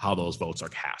know how those votes are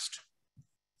cast.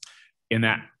 In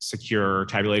that secure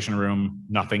tabulation room,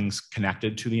 nothing's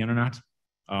connected to the internet.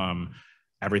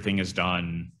 Everything is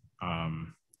done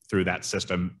through that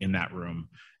system in that room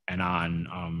and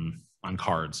on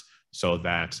cards so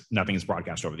that nothing is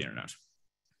broadcast over the internet.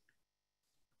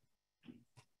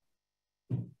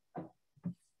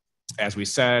 As we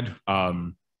said,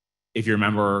 if you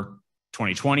remember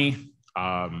 2020,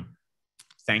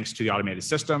 thanks to the automated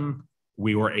system,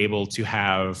 we were able to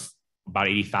have about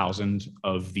 80,000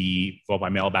 of the vote by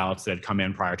mail ballots that had come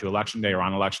in prior to election day or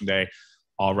on election day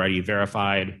already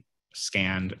verified,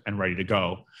 scanned, and ready to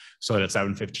go. So that at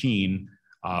 7:15,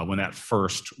 when that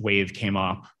first wave came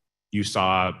up, you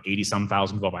saw 80-some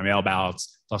thousand vote by mail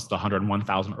ballots plus the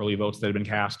 101,000 early votes that had been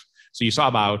cast. So you saw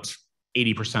about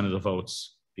 80% of the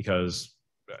votes because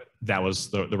that was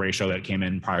the ratio that came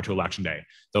in prior to election day.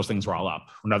 Those things were all up.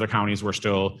 When other counties were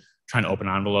still trying to open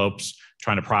envelopes,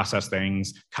 trying to process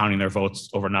things, counting their votes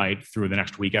overnight through the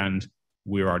next weekend,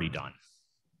 we were already done.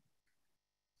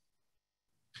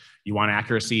 You want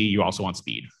accuracy, you also want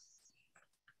speed.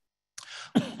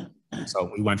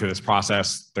 So we went through this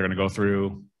process. They're going to go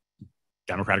through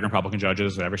Democratic and Republican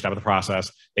judges at every step of the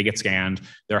process. They get scanned.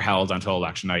 They're held until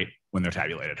election night when they're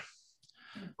tabulated.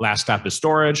 Last step is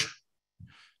storage.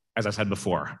 As I said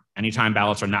before, anytime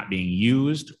ballots are not being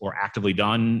used or actively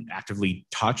done, actively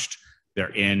touched,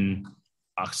 they're in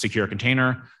a secure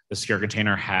container. The secure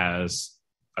container has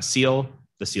a seal.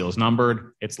 The seal is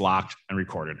numbered, it's locked and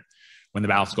recorded. When the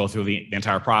ballots go through the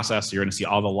entire process, you're going to see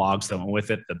all the logs that went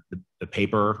with it, the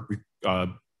paper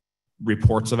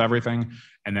reports of everything,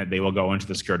 and that they will go into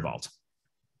the secured vault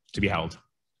to be held.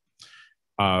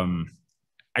 I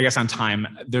guess on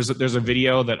time, there's a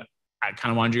video that I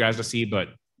kind of wanted you guys to see, but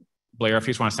Blair, if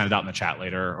you just want to send it out in the chat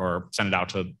later or send it out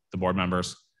to the board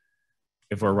members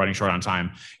if we're running short on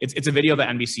time. It's a video that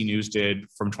NBC News did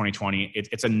from 2020.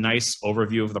 It's a nice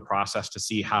overview of the process to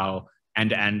see how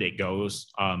end to end it goes.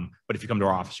 But if you come to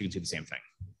our office, you can see the same thing.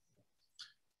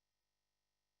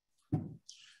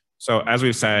 So as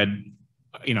we've said,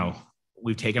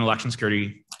 we've taken election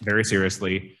security very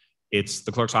seriously. It's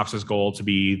the clerk's office's goal to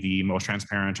be the most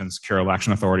transparent and secure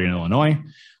election authority in Illinois.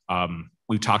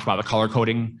 We've talked about the color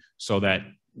coding so that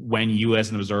when you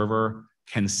as an observer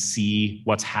can see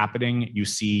what's happening, you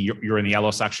see you're in the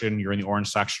yellow section, you're in the orange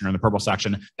section, you're in the purple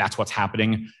section, that's what's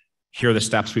happening. Here are the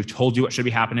steps. We've told you what should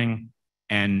be happening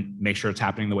and make sure it's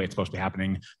happening the way it's supposed to be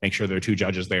happening. Make sure there are two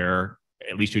judges there,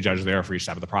 at least two judges there for each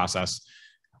step of the process.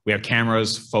 We have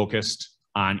cameras focused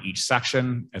on each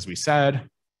section, as we said.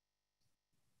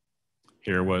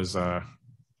 Here was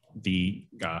the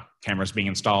cameras being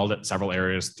installed at several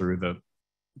areas through the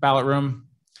ballot room.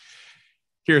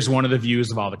 Here's one of the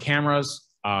views of all the cameras.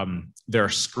 There are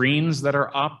screens that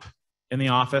are up in the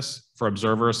office for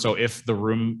observers. So if the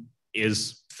room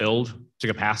is filled to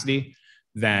capacity,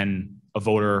 then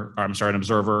an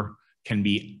observer can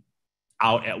be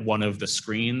out at one of the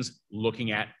screens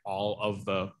looking at all of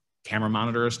the camera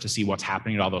monitors to see what's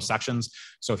happening at all those sections.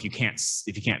 So if you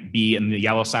can't be in the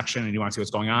yellow section and you want to see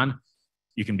what's going on,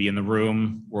 you can be in the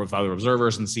room or with other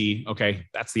observers and see, okay,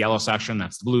 that's the yellow section,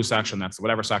 that's the blue section, that's the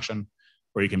whatever section,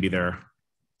 or you can be there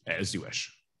as you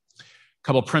wish. A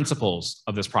couple principles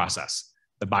of this process: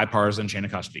 the bipartisan chain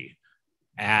of custody.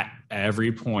 At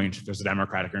every point, there's a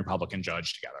Democratic and Republican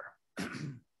judge together.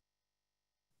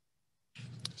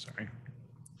 Sorry.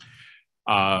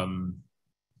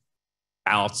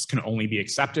 Ballots can only be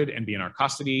accepted and be in our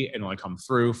custody and only come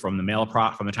through from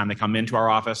the time they come into our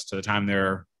office to the time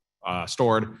they're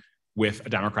stored with a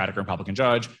Democratic or Republican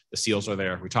judge. The seals are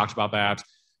there. We talked about that.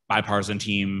 Bipartisan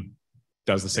team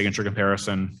does the signature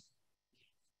comparison.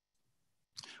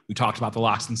 We talked about the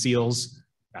locks and seals.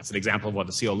 That's an example of what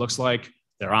the seal looks like.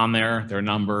 They're on there, they're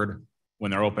numbered.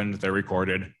 When they're opened, they're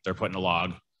recorded, they're put in a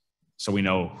log. So we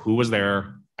know who was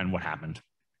there and what happened.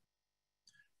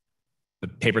 The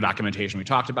paper documentation we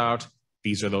talked about,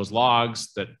 these are those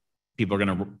logs that people are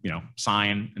going to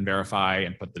sign and verify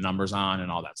and put the numbers on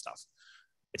and all that stuff.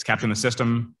 It's kept in the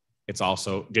system. It's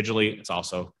also digitally, it's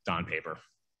also done on paper.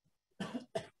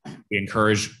 We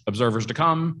encourage observers to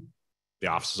come. The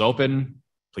office is open.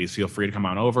 Please feel free to come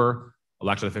on over,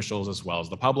 elected officials as well as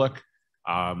the public.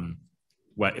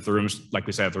 If the room's, like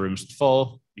we said, if the room's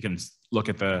full, you can look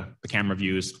at the camera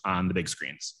views on the big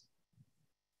screens.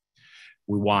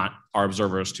 We want our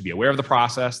observers to be aware of the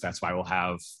process. That's why we'll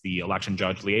have the election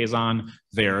judge liaison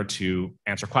there to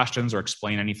answer questions or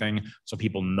explain anything so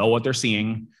people know what they're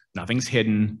seeing. Nothing's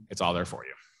hidden. It's all there for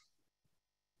you.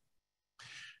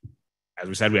 As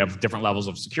we said, we have different levels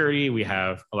of security. We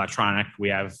have electronic, we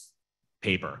have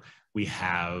paper, we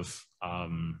have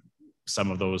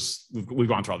some of those, we've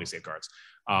gone through all these safeguards.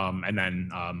 And then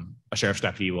a sheriff's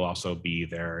deputy will also be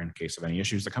there in case of any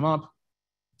issues that come up.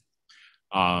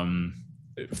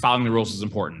 Following the rules is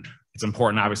important. It's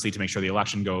important, obviously, to make sure the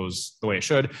election goes the way it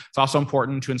should. It's also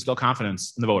important to instill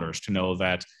confidence in the voters, to know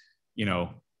that,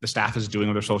 the staff is doing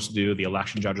what they're supposed to do, the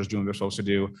election judge is doing what they're supposed to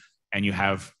do, and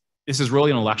this is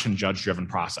really an election judge-driven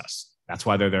process. That's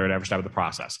why they're there at every step of the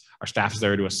process. Our staff is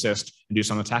there to assist and do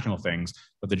some of the technical things,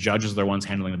 but the judges are the ones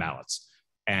handling the ballots.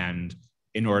 And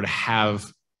in order to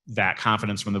have that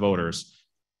confidence from the voters,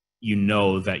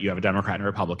 that you have a Democrat and a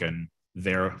Republican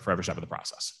there for every step of the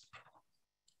process.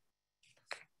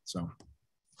 So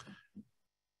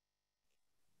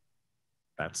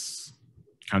that's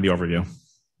kind of the overview.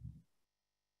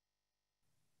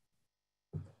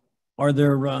 Are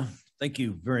there, thank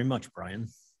you very much, Brian.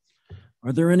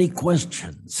 Are there any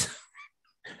questions?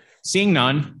 Seeing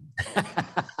none.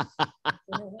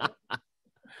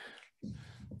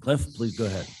 Cliff, please go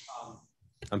ahead.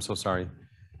 I'm so sorry.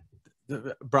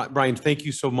 Brian, thank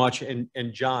you so much. And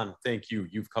John, thank you.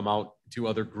 You've come out to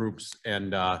other groups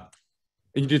and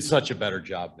you did such a better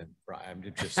job than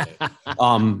Brian. Just say.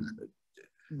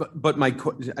 But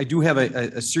I do have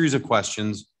a series of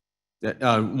questions, that,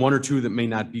 one or two that may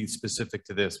not be specific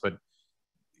to this, but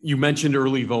you mentioned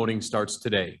early voting starts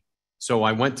today. So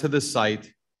I went to the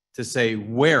site to say,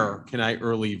 where can I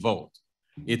early vote?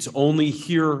 It's only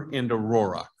here in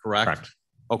Aurora, correct? Correct.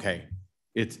 Okay.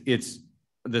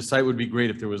 The site would be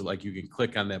great if there was you can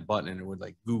click on that button and it would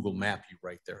Google map you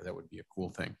right there. That would be a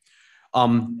cool thing.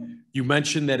 You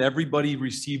mentioned that everybody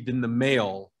received in the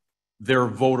mail their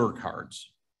voter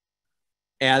cards,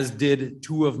 as did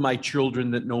two of my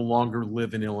children that no longer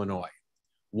live in Illinois.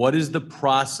 What is the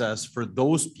process for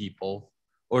those people,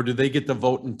 or do they get to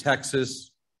vote in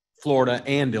Texas, Florida,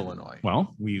 and Illinois?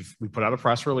 Well, we put out a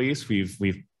press release.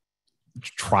 We've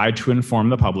tried to inform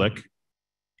the public.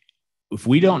 If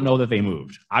we don't know that they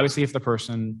moved, obviously if the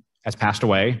person has passed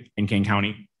away in King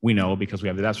County, we know because we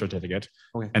have the death certificate,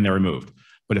 okay, and they're removed.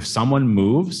 But if someone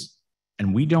moves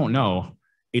and we don't know,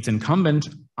 it's incumbent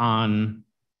on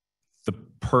the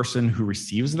person who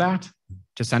receives that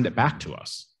to send it back to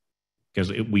us,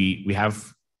 because we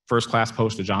have first-class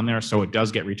postage on there, so it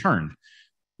does get returned.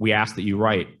 We ask that you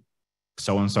write,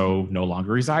 so-and-so no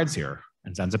longer resides here,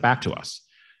 and sends it back to us.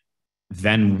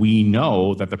 Then we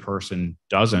know that the person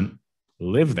doesn't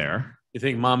live there. You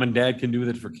think mom and dad can do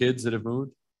that for kids that have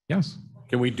moved? Yes.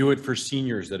 Can we do it for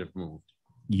seniors that have moved?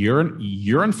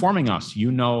 You're informing us.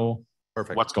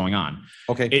 Perfect. What's going on.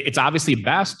 Okay. It's obviously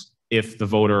best if the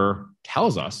voter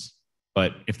tells us,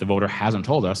 but if the voter hasn't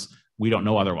told us, we don't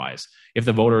know otherwise. If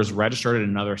the voter is registered in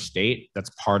another state that's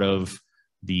part of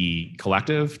the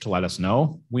collective to let us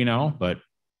know, we know, but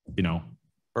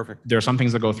perfect. There are some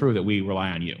things that go through that we rely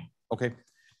on you. Okay.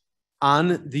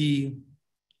 On the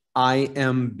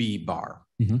IMB bar,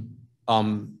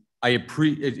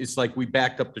 it's like we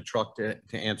backed up the truck to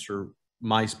answer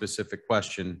my specific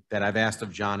question that I've asked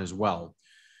of John as well.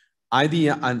 On the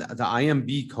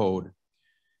IMB code,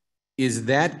 is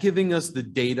that giving us the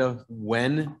data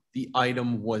when the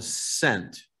item was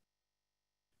sent?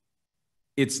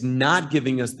 It's not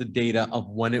giving us the data of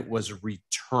when it was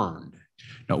returned.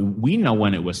 No, we know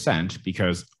when it was sent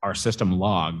because our system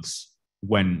logs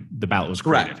when the ballot was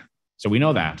created. Correct. So we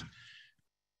know that.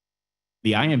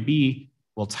 The IMB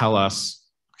will tell us,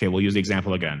 okay, we'll use the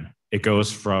example again. It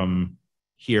goes from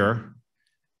here,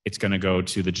 it's going to go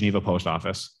to the Geneva post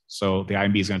office. So the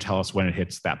IMB is going to tell us when it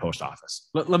hits that post office.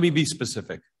 Let me be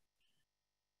specific.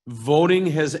 Voting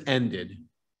has ended.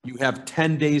 You have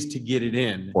 10 days to get it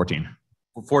in. 14.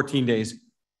 14 days.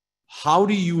 How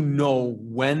do you know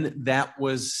when that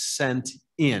was sent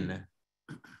in?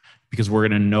 Because we're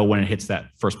going to know when it hits that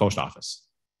first post office.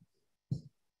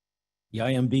 The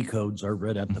IMB codes are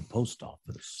read at the post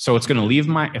office. So it's going to leave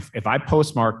if I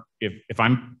postmark, if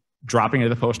I'm dropping it at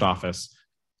the post office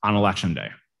on election day,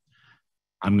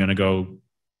 I'm going to go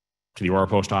to the Aurora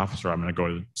post office, or I'm going to go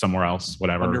to somewhere else,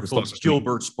 whatever. Wonderful.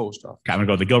 Gilbert's post office. Okay, I'm going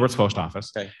to go to the Gilbert's post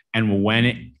office. Okay. And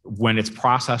when it's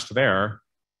processed there,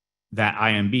 that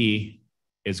IMB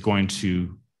is going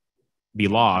to be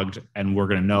logged, and we're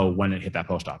going to know when it hit that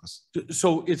post office.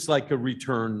 So it's like a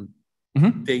return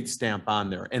date stamp on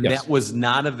there. And yes, that was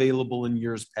not available in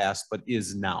years past, but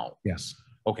is now. Yes.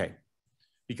 Okay.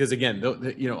 Because again,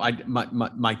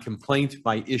 my complaint,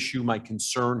 my issue, my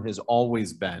concern has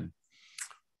always been,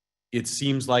 it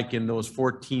seems like in those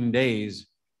 14 days,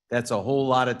 that's a whole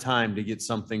lot of time to get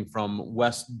something from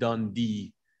West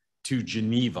Dundee to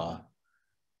Geneva.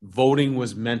 Voting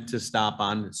was meant to stop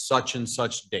on such and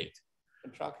such date.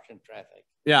 Construction traffic.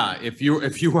 Yeah,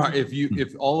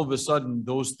 if all of a sudden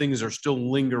those things are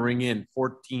still lingering in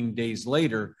 14 days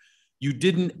later, you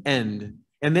didn't end.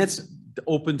 And that's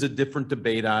opens a different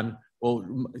debate on,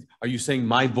 well, are you saying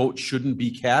my vote shouldn't be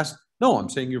cast? No, I'm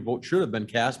saying your vote should have been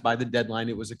cast by the deadline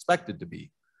it was expected to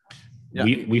be. Yeah,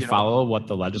 We you know. follow what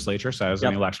the legislature says in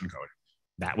Yep. the election code.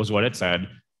 That was what it said.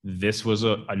 This was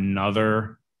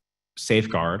another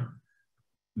safeguard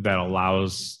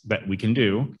that we can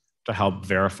do to help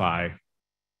verify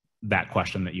that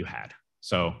question that you had.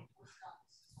 So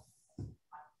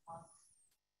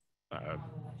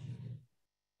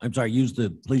I'm sorry,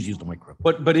 please use the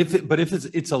microphone. But if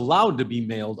it's allowed to be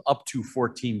mailed up to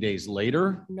 14 days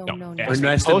later, No, No, no, it no. or has it to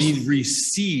has to be post-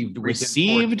 received within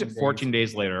received 14 days.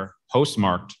 days later,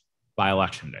 postmarked by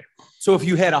election day. So if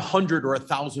you had 100 or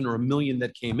 1,000 or 1,000,000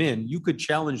 that came in, you could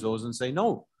challenge those and say,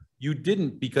 no, you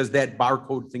didn't, because that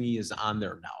barcode thingy is on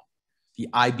there now. The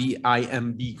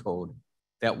IBIMB code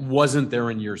that wasn't there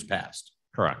in years past.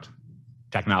 Correct.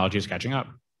 Technology is catching up.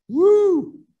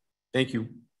 Woo! Thank you.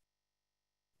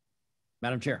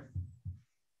 Madam Chair.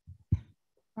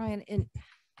 Brian, there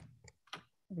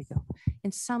we go.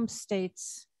 In some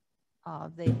states,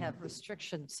 they have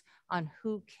restrictions on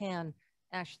who can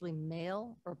actually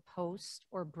mail or post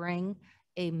or bring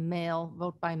a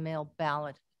vote by mail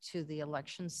ballot to the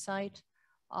election site,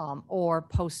 or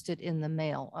post it in the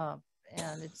mail.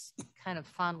 And it's kind of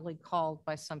fondly called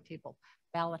by some people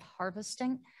ballot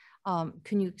harvesting.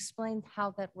 Can you explain how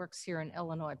that works here in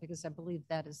Illinois? Because I believe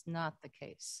that is not the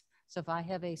case. So if I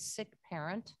have a sick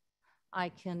parent, I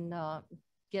can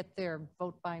get their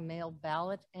vote by mail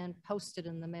ballot and post it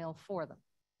in the mail for them.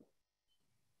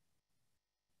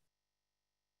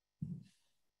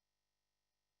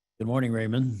 Good morning,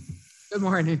 Raymond. Good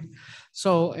morning.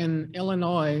 So in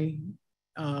Illinois,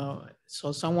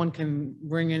 so someone can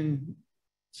bring in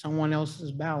someone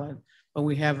else's ballot, but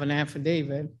we have an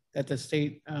affidavit that the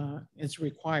state is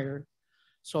required.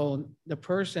 So the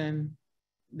person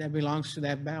that belongs to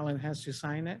that ballot has to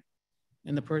sign it,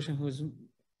 and the person who's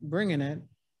bringing it,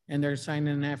 and they're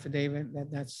signing an affidavit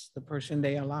that that's the person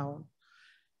they allowed.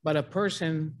 But a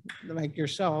person like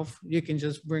yourself, you can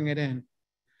just bring it in.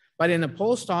 But in the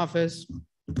post office,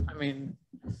 I mean.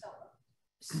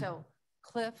 So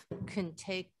Cliff can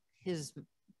take his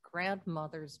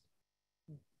grandmother's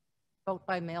vote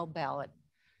by mail ballot,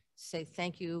 say,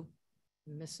 thank you,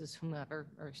 Mrs. whomever,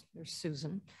 or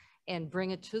Susan, and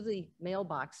bring it to the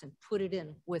mailbox and put it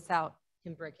in without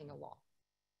him breaking a law.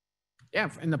 Yeah,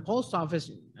 in the post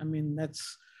office, I mean,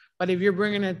 but if you're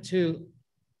bringing it to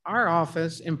our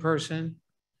office in person,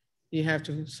 you have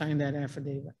to sign that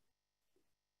affidavit.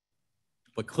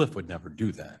 But Cliff would never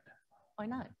do that. Why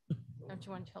not? Don't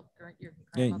you want to help your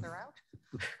grandmother out?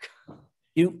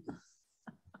 You,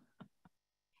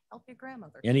 Help your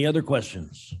grandmother. any other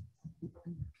questions?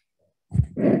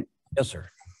 Yes, sir.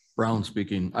 Brown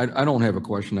speaking. I don't have a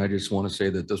question. I just want to say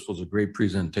that this was a great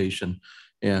presentation.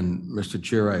 And Mr.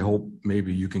 Chair, I hope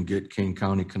maybe you can get Kane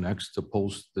County Connects to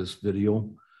post this video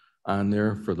on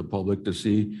there for the public to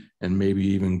see, and maybe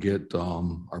even get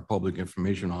our public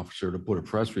information officer to put a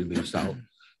press release out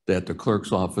that the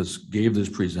clerk's office gave this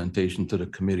presentation to the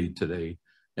committee today,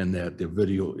 and that the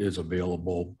video is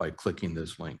available by clicking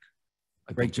this link.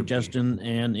 Great suggestion.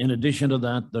 And in addition to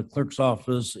that, the clerk's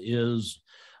office is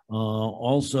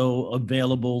also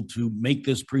available to make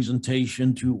this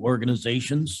presentation to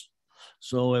organizations.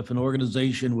 So if an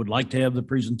organization would like to have the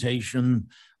presentation,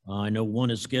 I know one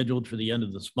is scheduled for the end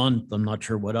of this month. I'm not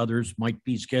sure what others might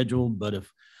be scheduled, but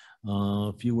if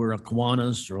you were a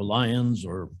Kiwanis or a Lions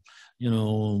or,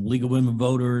 League of Women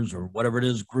Voters or whatever it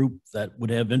is group that would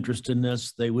have interest in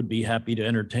this, they would be happy to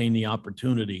entertain the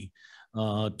opportunity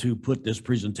to put this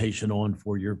presentation on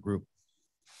for your group.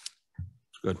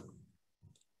 It's good.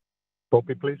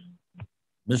 Copy, please.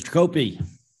 Mr. Copey.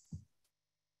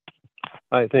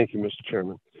 Hi, thank you, Mr.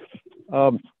 Chairman.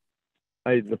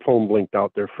 The phone blinked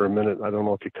out there for a minute. I don't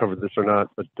know if you covered this or not,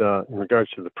 but in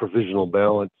regards to the provisional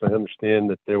ballots, I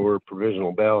understand that there were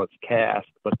provisional ballots cast,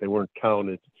 but they weren't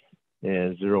counted,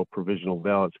 and 0 provisional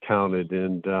ballots counted.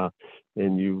 And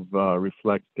you've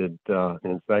reflected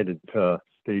and cited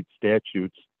state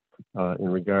statutes in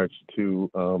regards to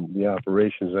the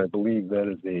operations. I believe that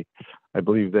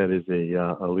is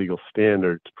a legal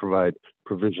standard to provide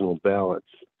provisional ballots.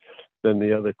 Then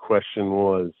the other question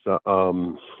was,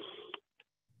 oh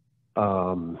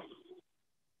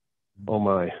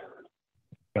my,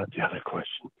 got the other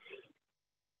question.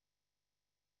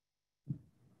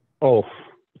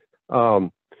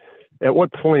 At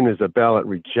what point is a ballot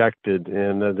rejected?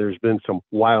 And there's been some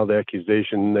wild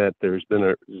accusation that there's been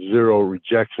a 0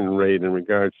 rejection rate in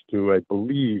regards to, I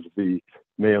believe, the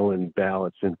mail-in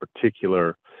ballots in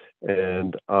particular.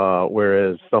 And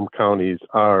whereas some counties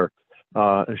are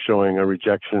showing a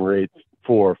rejection rate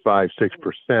 4, 5,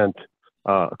 6%,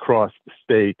 across the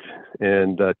state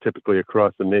and typically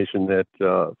across the nation that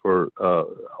for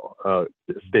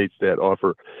states that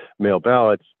offer mail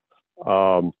ballots,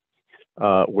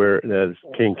 whereas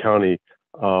Kane County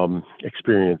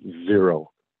experienced 0.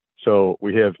 So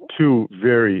we have two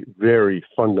very, very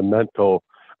fundamental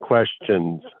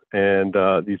questions, and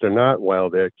these are not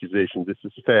wild accusations. This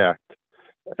is fact,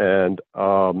 and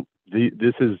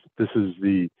this is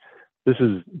the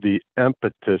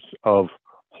impetus of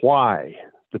why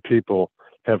the people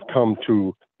have come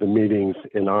to the meetings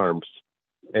in arms.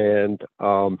 And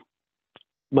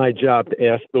my job to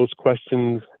ask those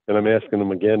questions, and I'm asking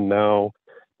them again now.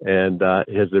 And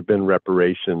has there been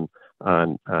reparation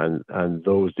on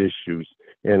those issues?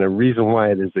 And a reason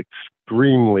why it is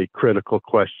extremely critical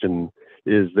question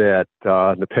is that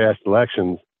in the past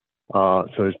elections, so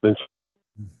there's been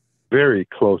very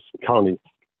close county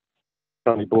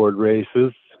board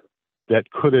races that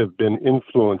could have been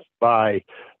influenced by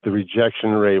the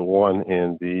rejection rate one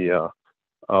and the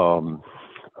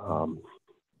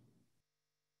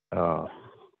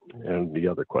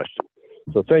other question.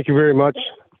 So thank you very much.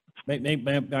 May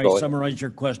I summarize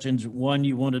your questions? One,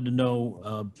 you wanted to know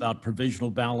about provisional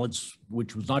ballots,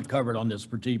 which was not covered on this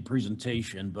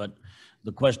presentation, but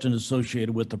the question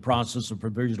associated with the process of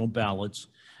provisional ballots.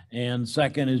 And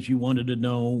second is you wanted to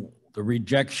know the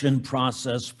rejection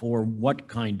process for what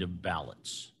kind of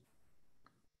ballots,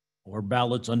 or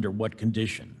ballots under what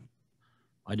condition?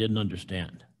 I didn't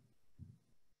understand.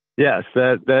 Yes,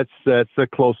 that's a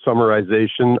close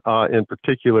summarization. In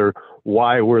particular,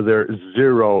 why were there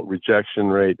 0 rejection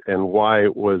rate, and why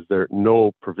was there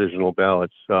no provisional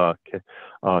ballots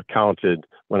counted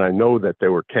when I know that they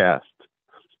were cast?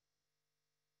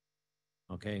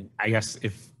 Okay. I guess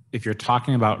if you're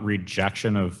talking about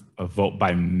rejection of a vote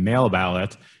by mail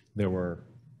ballot, there were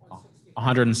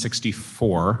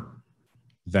 164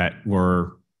 that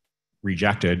were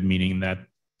rejected, meaning that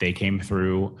they came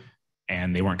through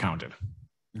and they weren't counted.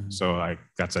 Mm-hmm. So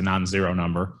that's a non-zero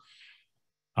number.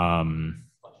 I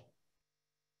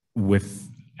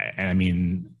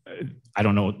mean, I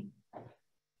don't know.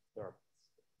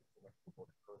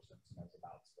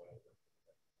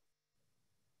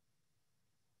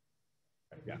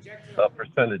 Yeah.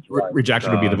 Percentage.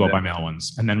 Rejection would be the vote by mail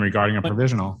ones. And then regarding a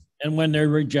provisional. And when they're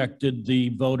rejected, the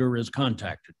voter is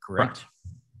contacted, correct?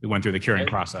 We went through the curing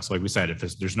process. Like we said, if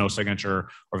there's no signature,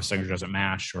 or if a signature doesn't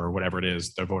match, or whatever it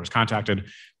is, the voter's contacted.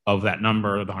 Of that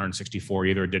number, the 164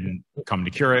 either didn't come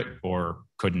to cure it or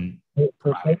couldn't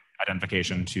provide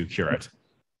identification to cure it.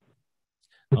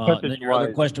 Then your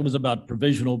other question was about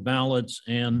provisional ballots,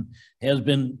 and has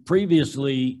been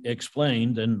previously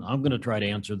explained, and I'm going to try to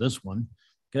answer this one.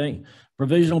 Okay,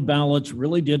 provisional ballots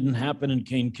really didn't happen in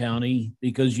Kane County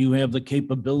because you have the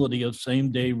capability of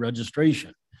same-day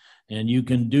registration. And you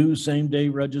can do same-day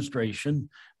registration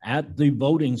at the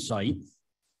voting site,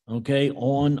 okay,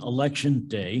 on election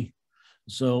day.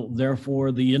 So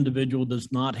therefore, the individual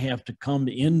does not have to come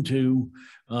into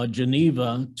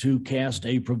Geneva to cast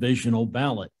a provisional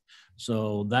ballot.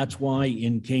 So that's why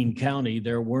in Kane County,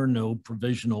 there were no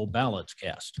provisional ballots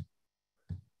cast.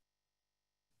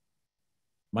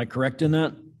 Am I correct in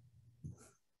that?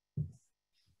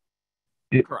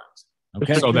 Correct.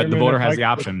 Okay. So that the voter has the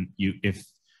option, if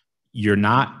you're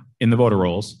not in the voter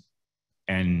rolls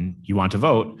and you want to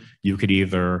vote, you could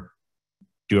either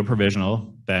do a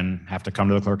provisional, then have to come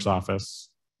to the clerk's office,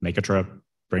 make a trip,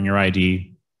 bring your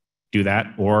ID, do that,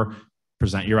 or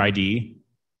present your ID,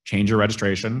 change your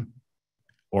registration,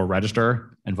 or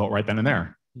register and vote right then and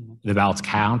there. Mm-hmm. The ballot's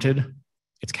counted,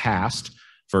 it's cast,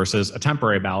 versus a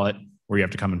temporary ballot where you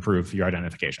have to come and prove your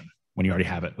identification when you already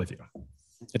have it with you.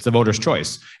 It's the voter's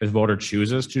choice. If the voter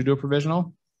chooses to do a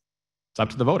provisional, it's up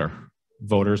to the voter.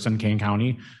 Voters in Kane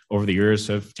County over the years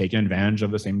have taken advantage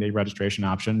of the same-day registration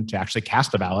option to actually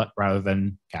cast a ballot rather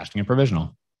than casting a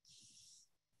provisional.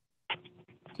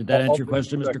 Did that answer your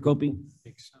question, Mr. Copey?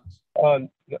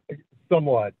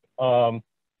 Somewhat. All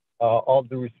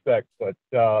due respect, but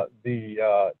your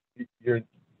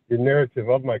narrative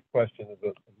of my question is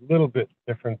a little bit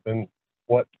different than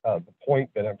what the point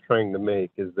that I'm trying to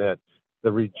make is that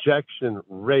the rejection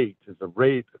rate is a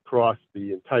rate across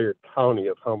the entire county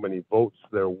of how many votes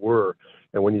there were.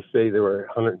 And when you say there were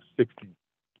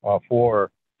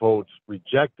 164 votes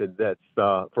rejected, that's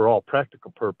for all practical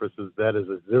purposes, that is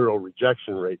a 0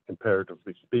 rejection rate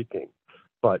comparatively speaking.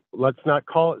 But let's not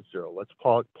call it 0. Let's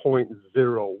call it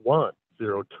 0.01,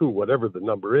 02, whatever the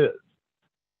number is.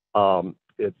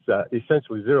 It's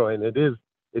essentially 0, and it is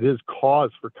cause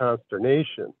for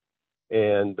consternation.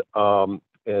 And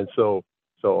so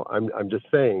I'm just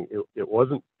saying it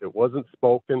wasn't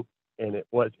spoken, and it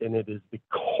is the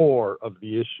core of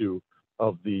the issue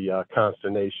of the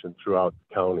consternation throughout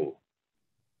the county.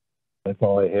 That's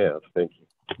all I have. Thank you.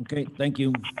 Okay, thank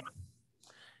you.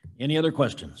 Any other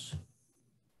questions?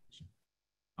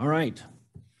 All right.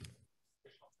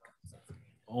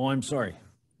 Oh, I'm sorry.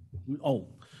 Oh,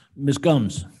 Ms.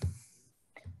 Gumbs.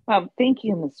 Thank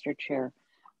you, Mr. Chair.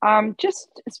 Just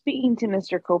speaking to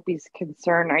Mr. Copey's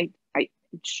concern, I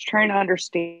just trying to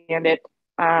understand it.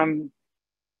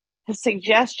 The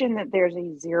suggestion that there's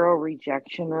a 0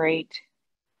 rejection rate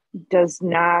does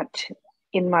not,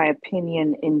 in my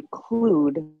opinion,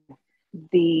 include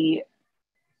the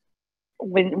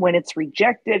when it's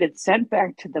rejected, it's sent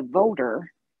back to the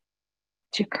voter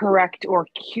to correct or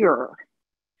cure.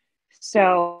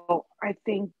 So I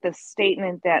think the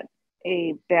statement that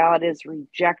a ballot is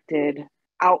rejected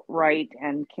outright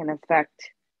and can affect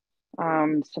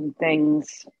some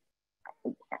things,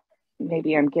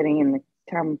 maybe I'm getting in the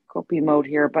Tom Copey mode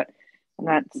here, but I'm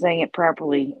not saying it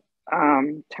properly.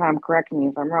 Tom, correct me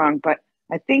if I'm wrong, but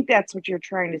I think that's what you're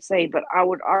trying to say. But I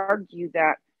would argue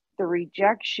that the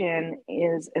rejection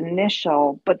is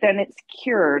initial, but then it's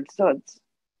cured, so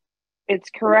it's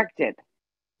corrected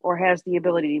or has the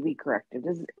ability to be corrected.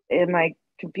 Am I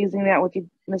confusing that with you,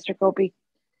 Mr. Copey?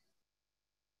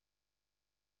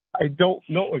 I don't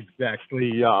know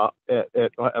exactly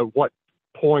at what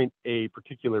point a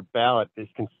particular ballot is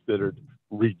considered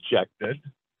rejected.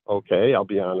 Okay, I'll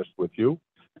be honest with you.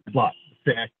 But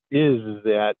the fact is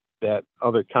that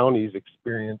other counties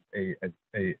experience a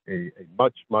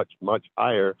much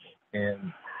higher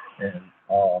and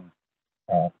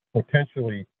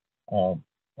potentially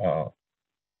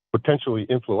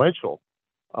influential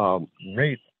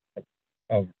rate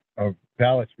of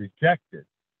ballots rejected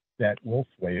that will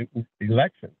sway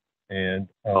elections. And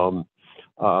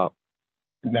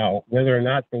now, whether or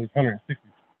not those 160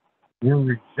 were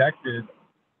rejected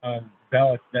on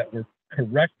ballots that were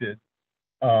corrected,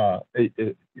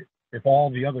 if all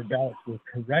the other ballots were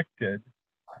corrected,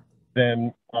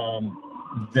 then I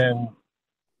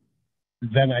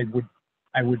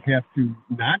would have to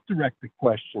not direct the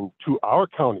question to our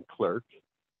county clerk,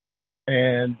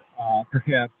 and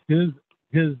perhaps his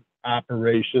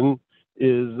operation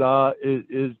is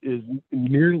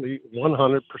nearly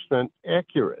 100%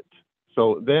 accurate.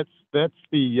 So that's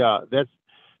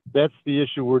the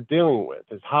issue we're dealing with,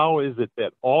 is how is it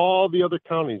that all the other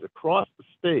counties across the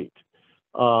state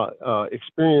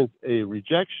experience a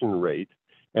rejection rate,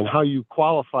 and how you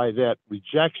qualify that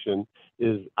rejection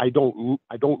is I don't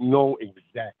know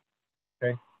exactly.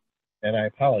 Okay, and I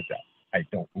apologize, I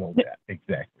don't know that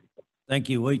exactly. Thank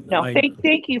you. Wait, no,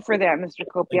 thank you for that, Mr.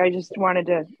 Copey. I just wanted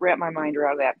to wrap my mind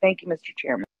around that. Thank you, Mr.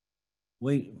 Chairman.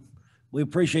 We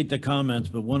appreciate the comments,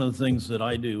 but one of the things that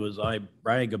I do is I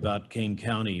brag about Kane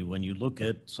County. When you look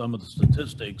at some of the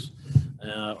statistics,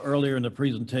 earlier in the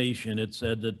presentation, it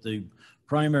said that the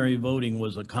primary voting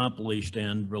was accomplished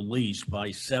and released by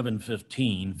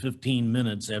 7:15, 15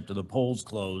 minutes after the polls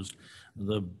closed.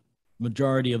 The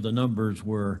majority of the numbers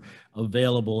were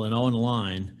available and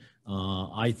online.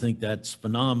 I think that's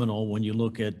phenomenal when you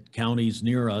look at counties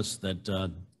near us that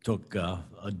took a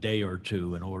day or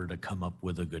two in order to come up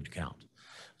with a good count.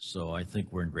 So I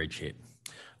think we're in great shape.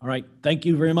 All right, thank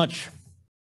you very much.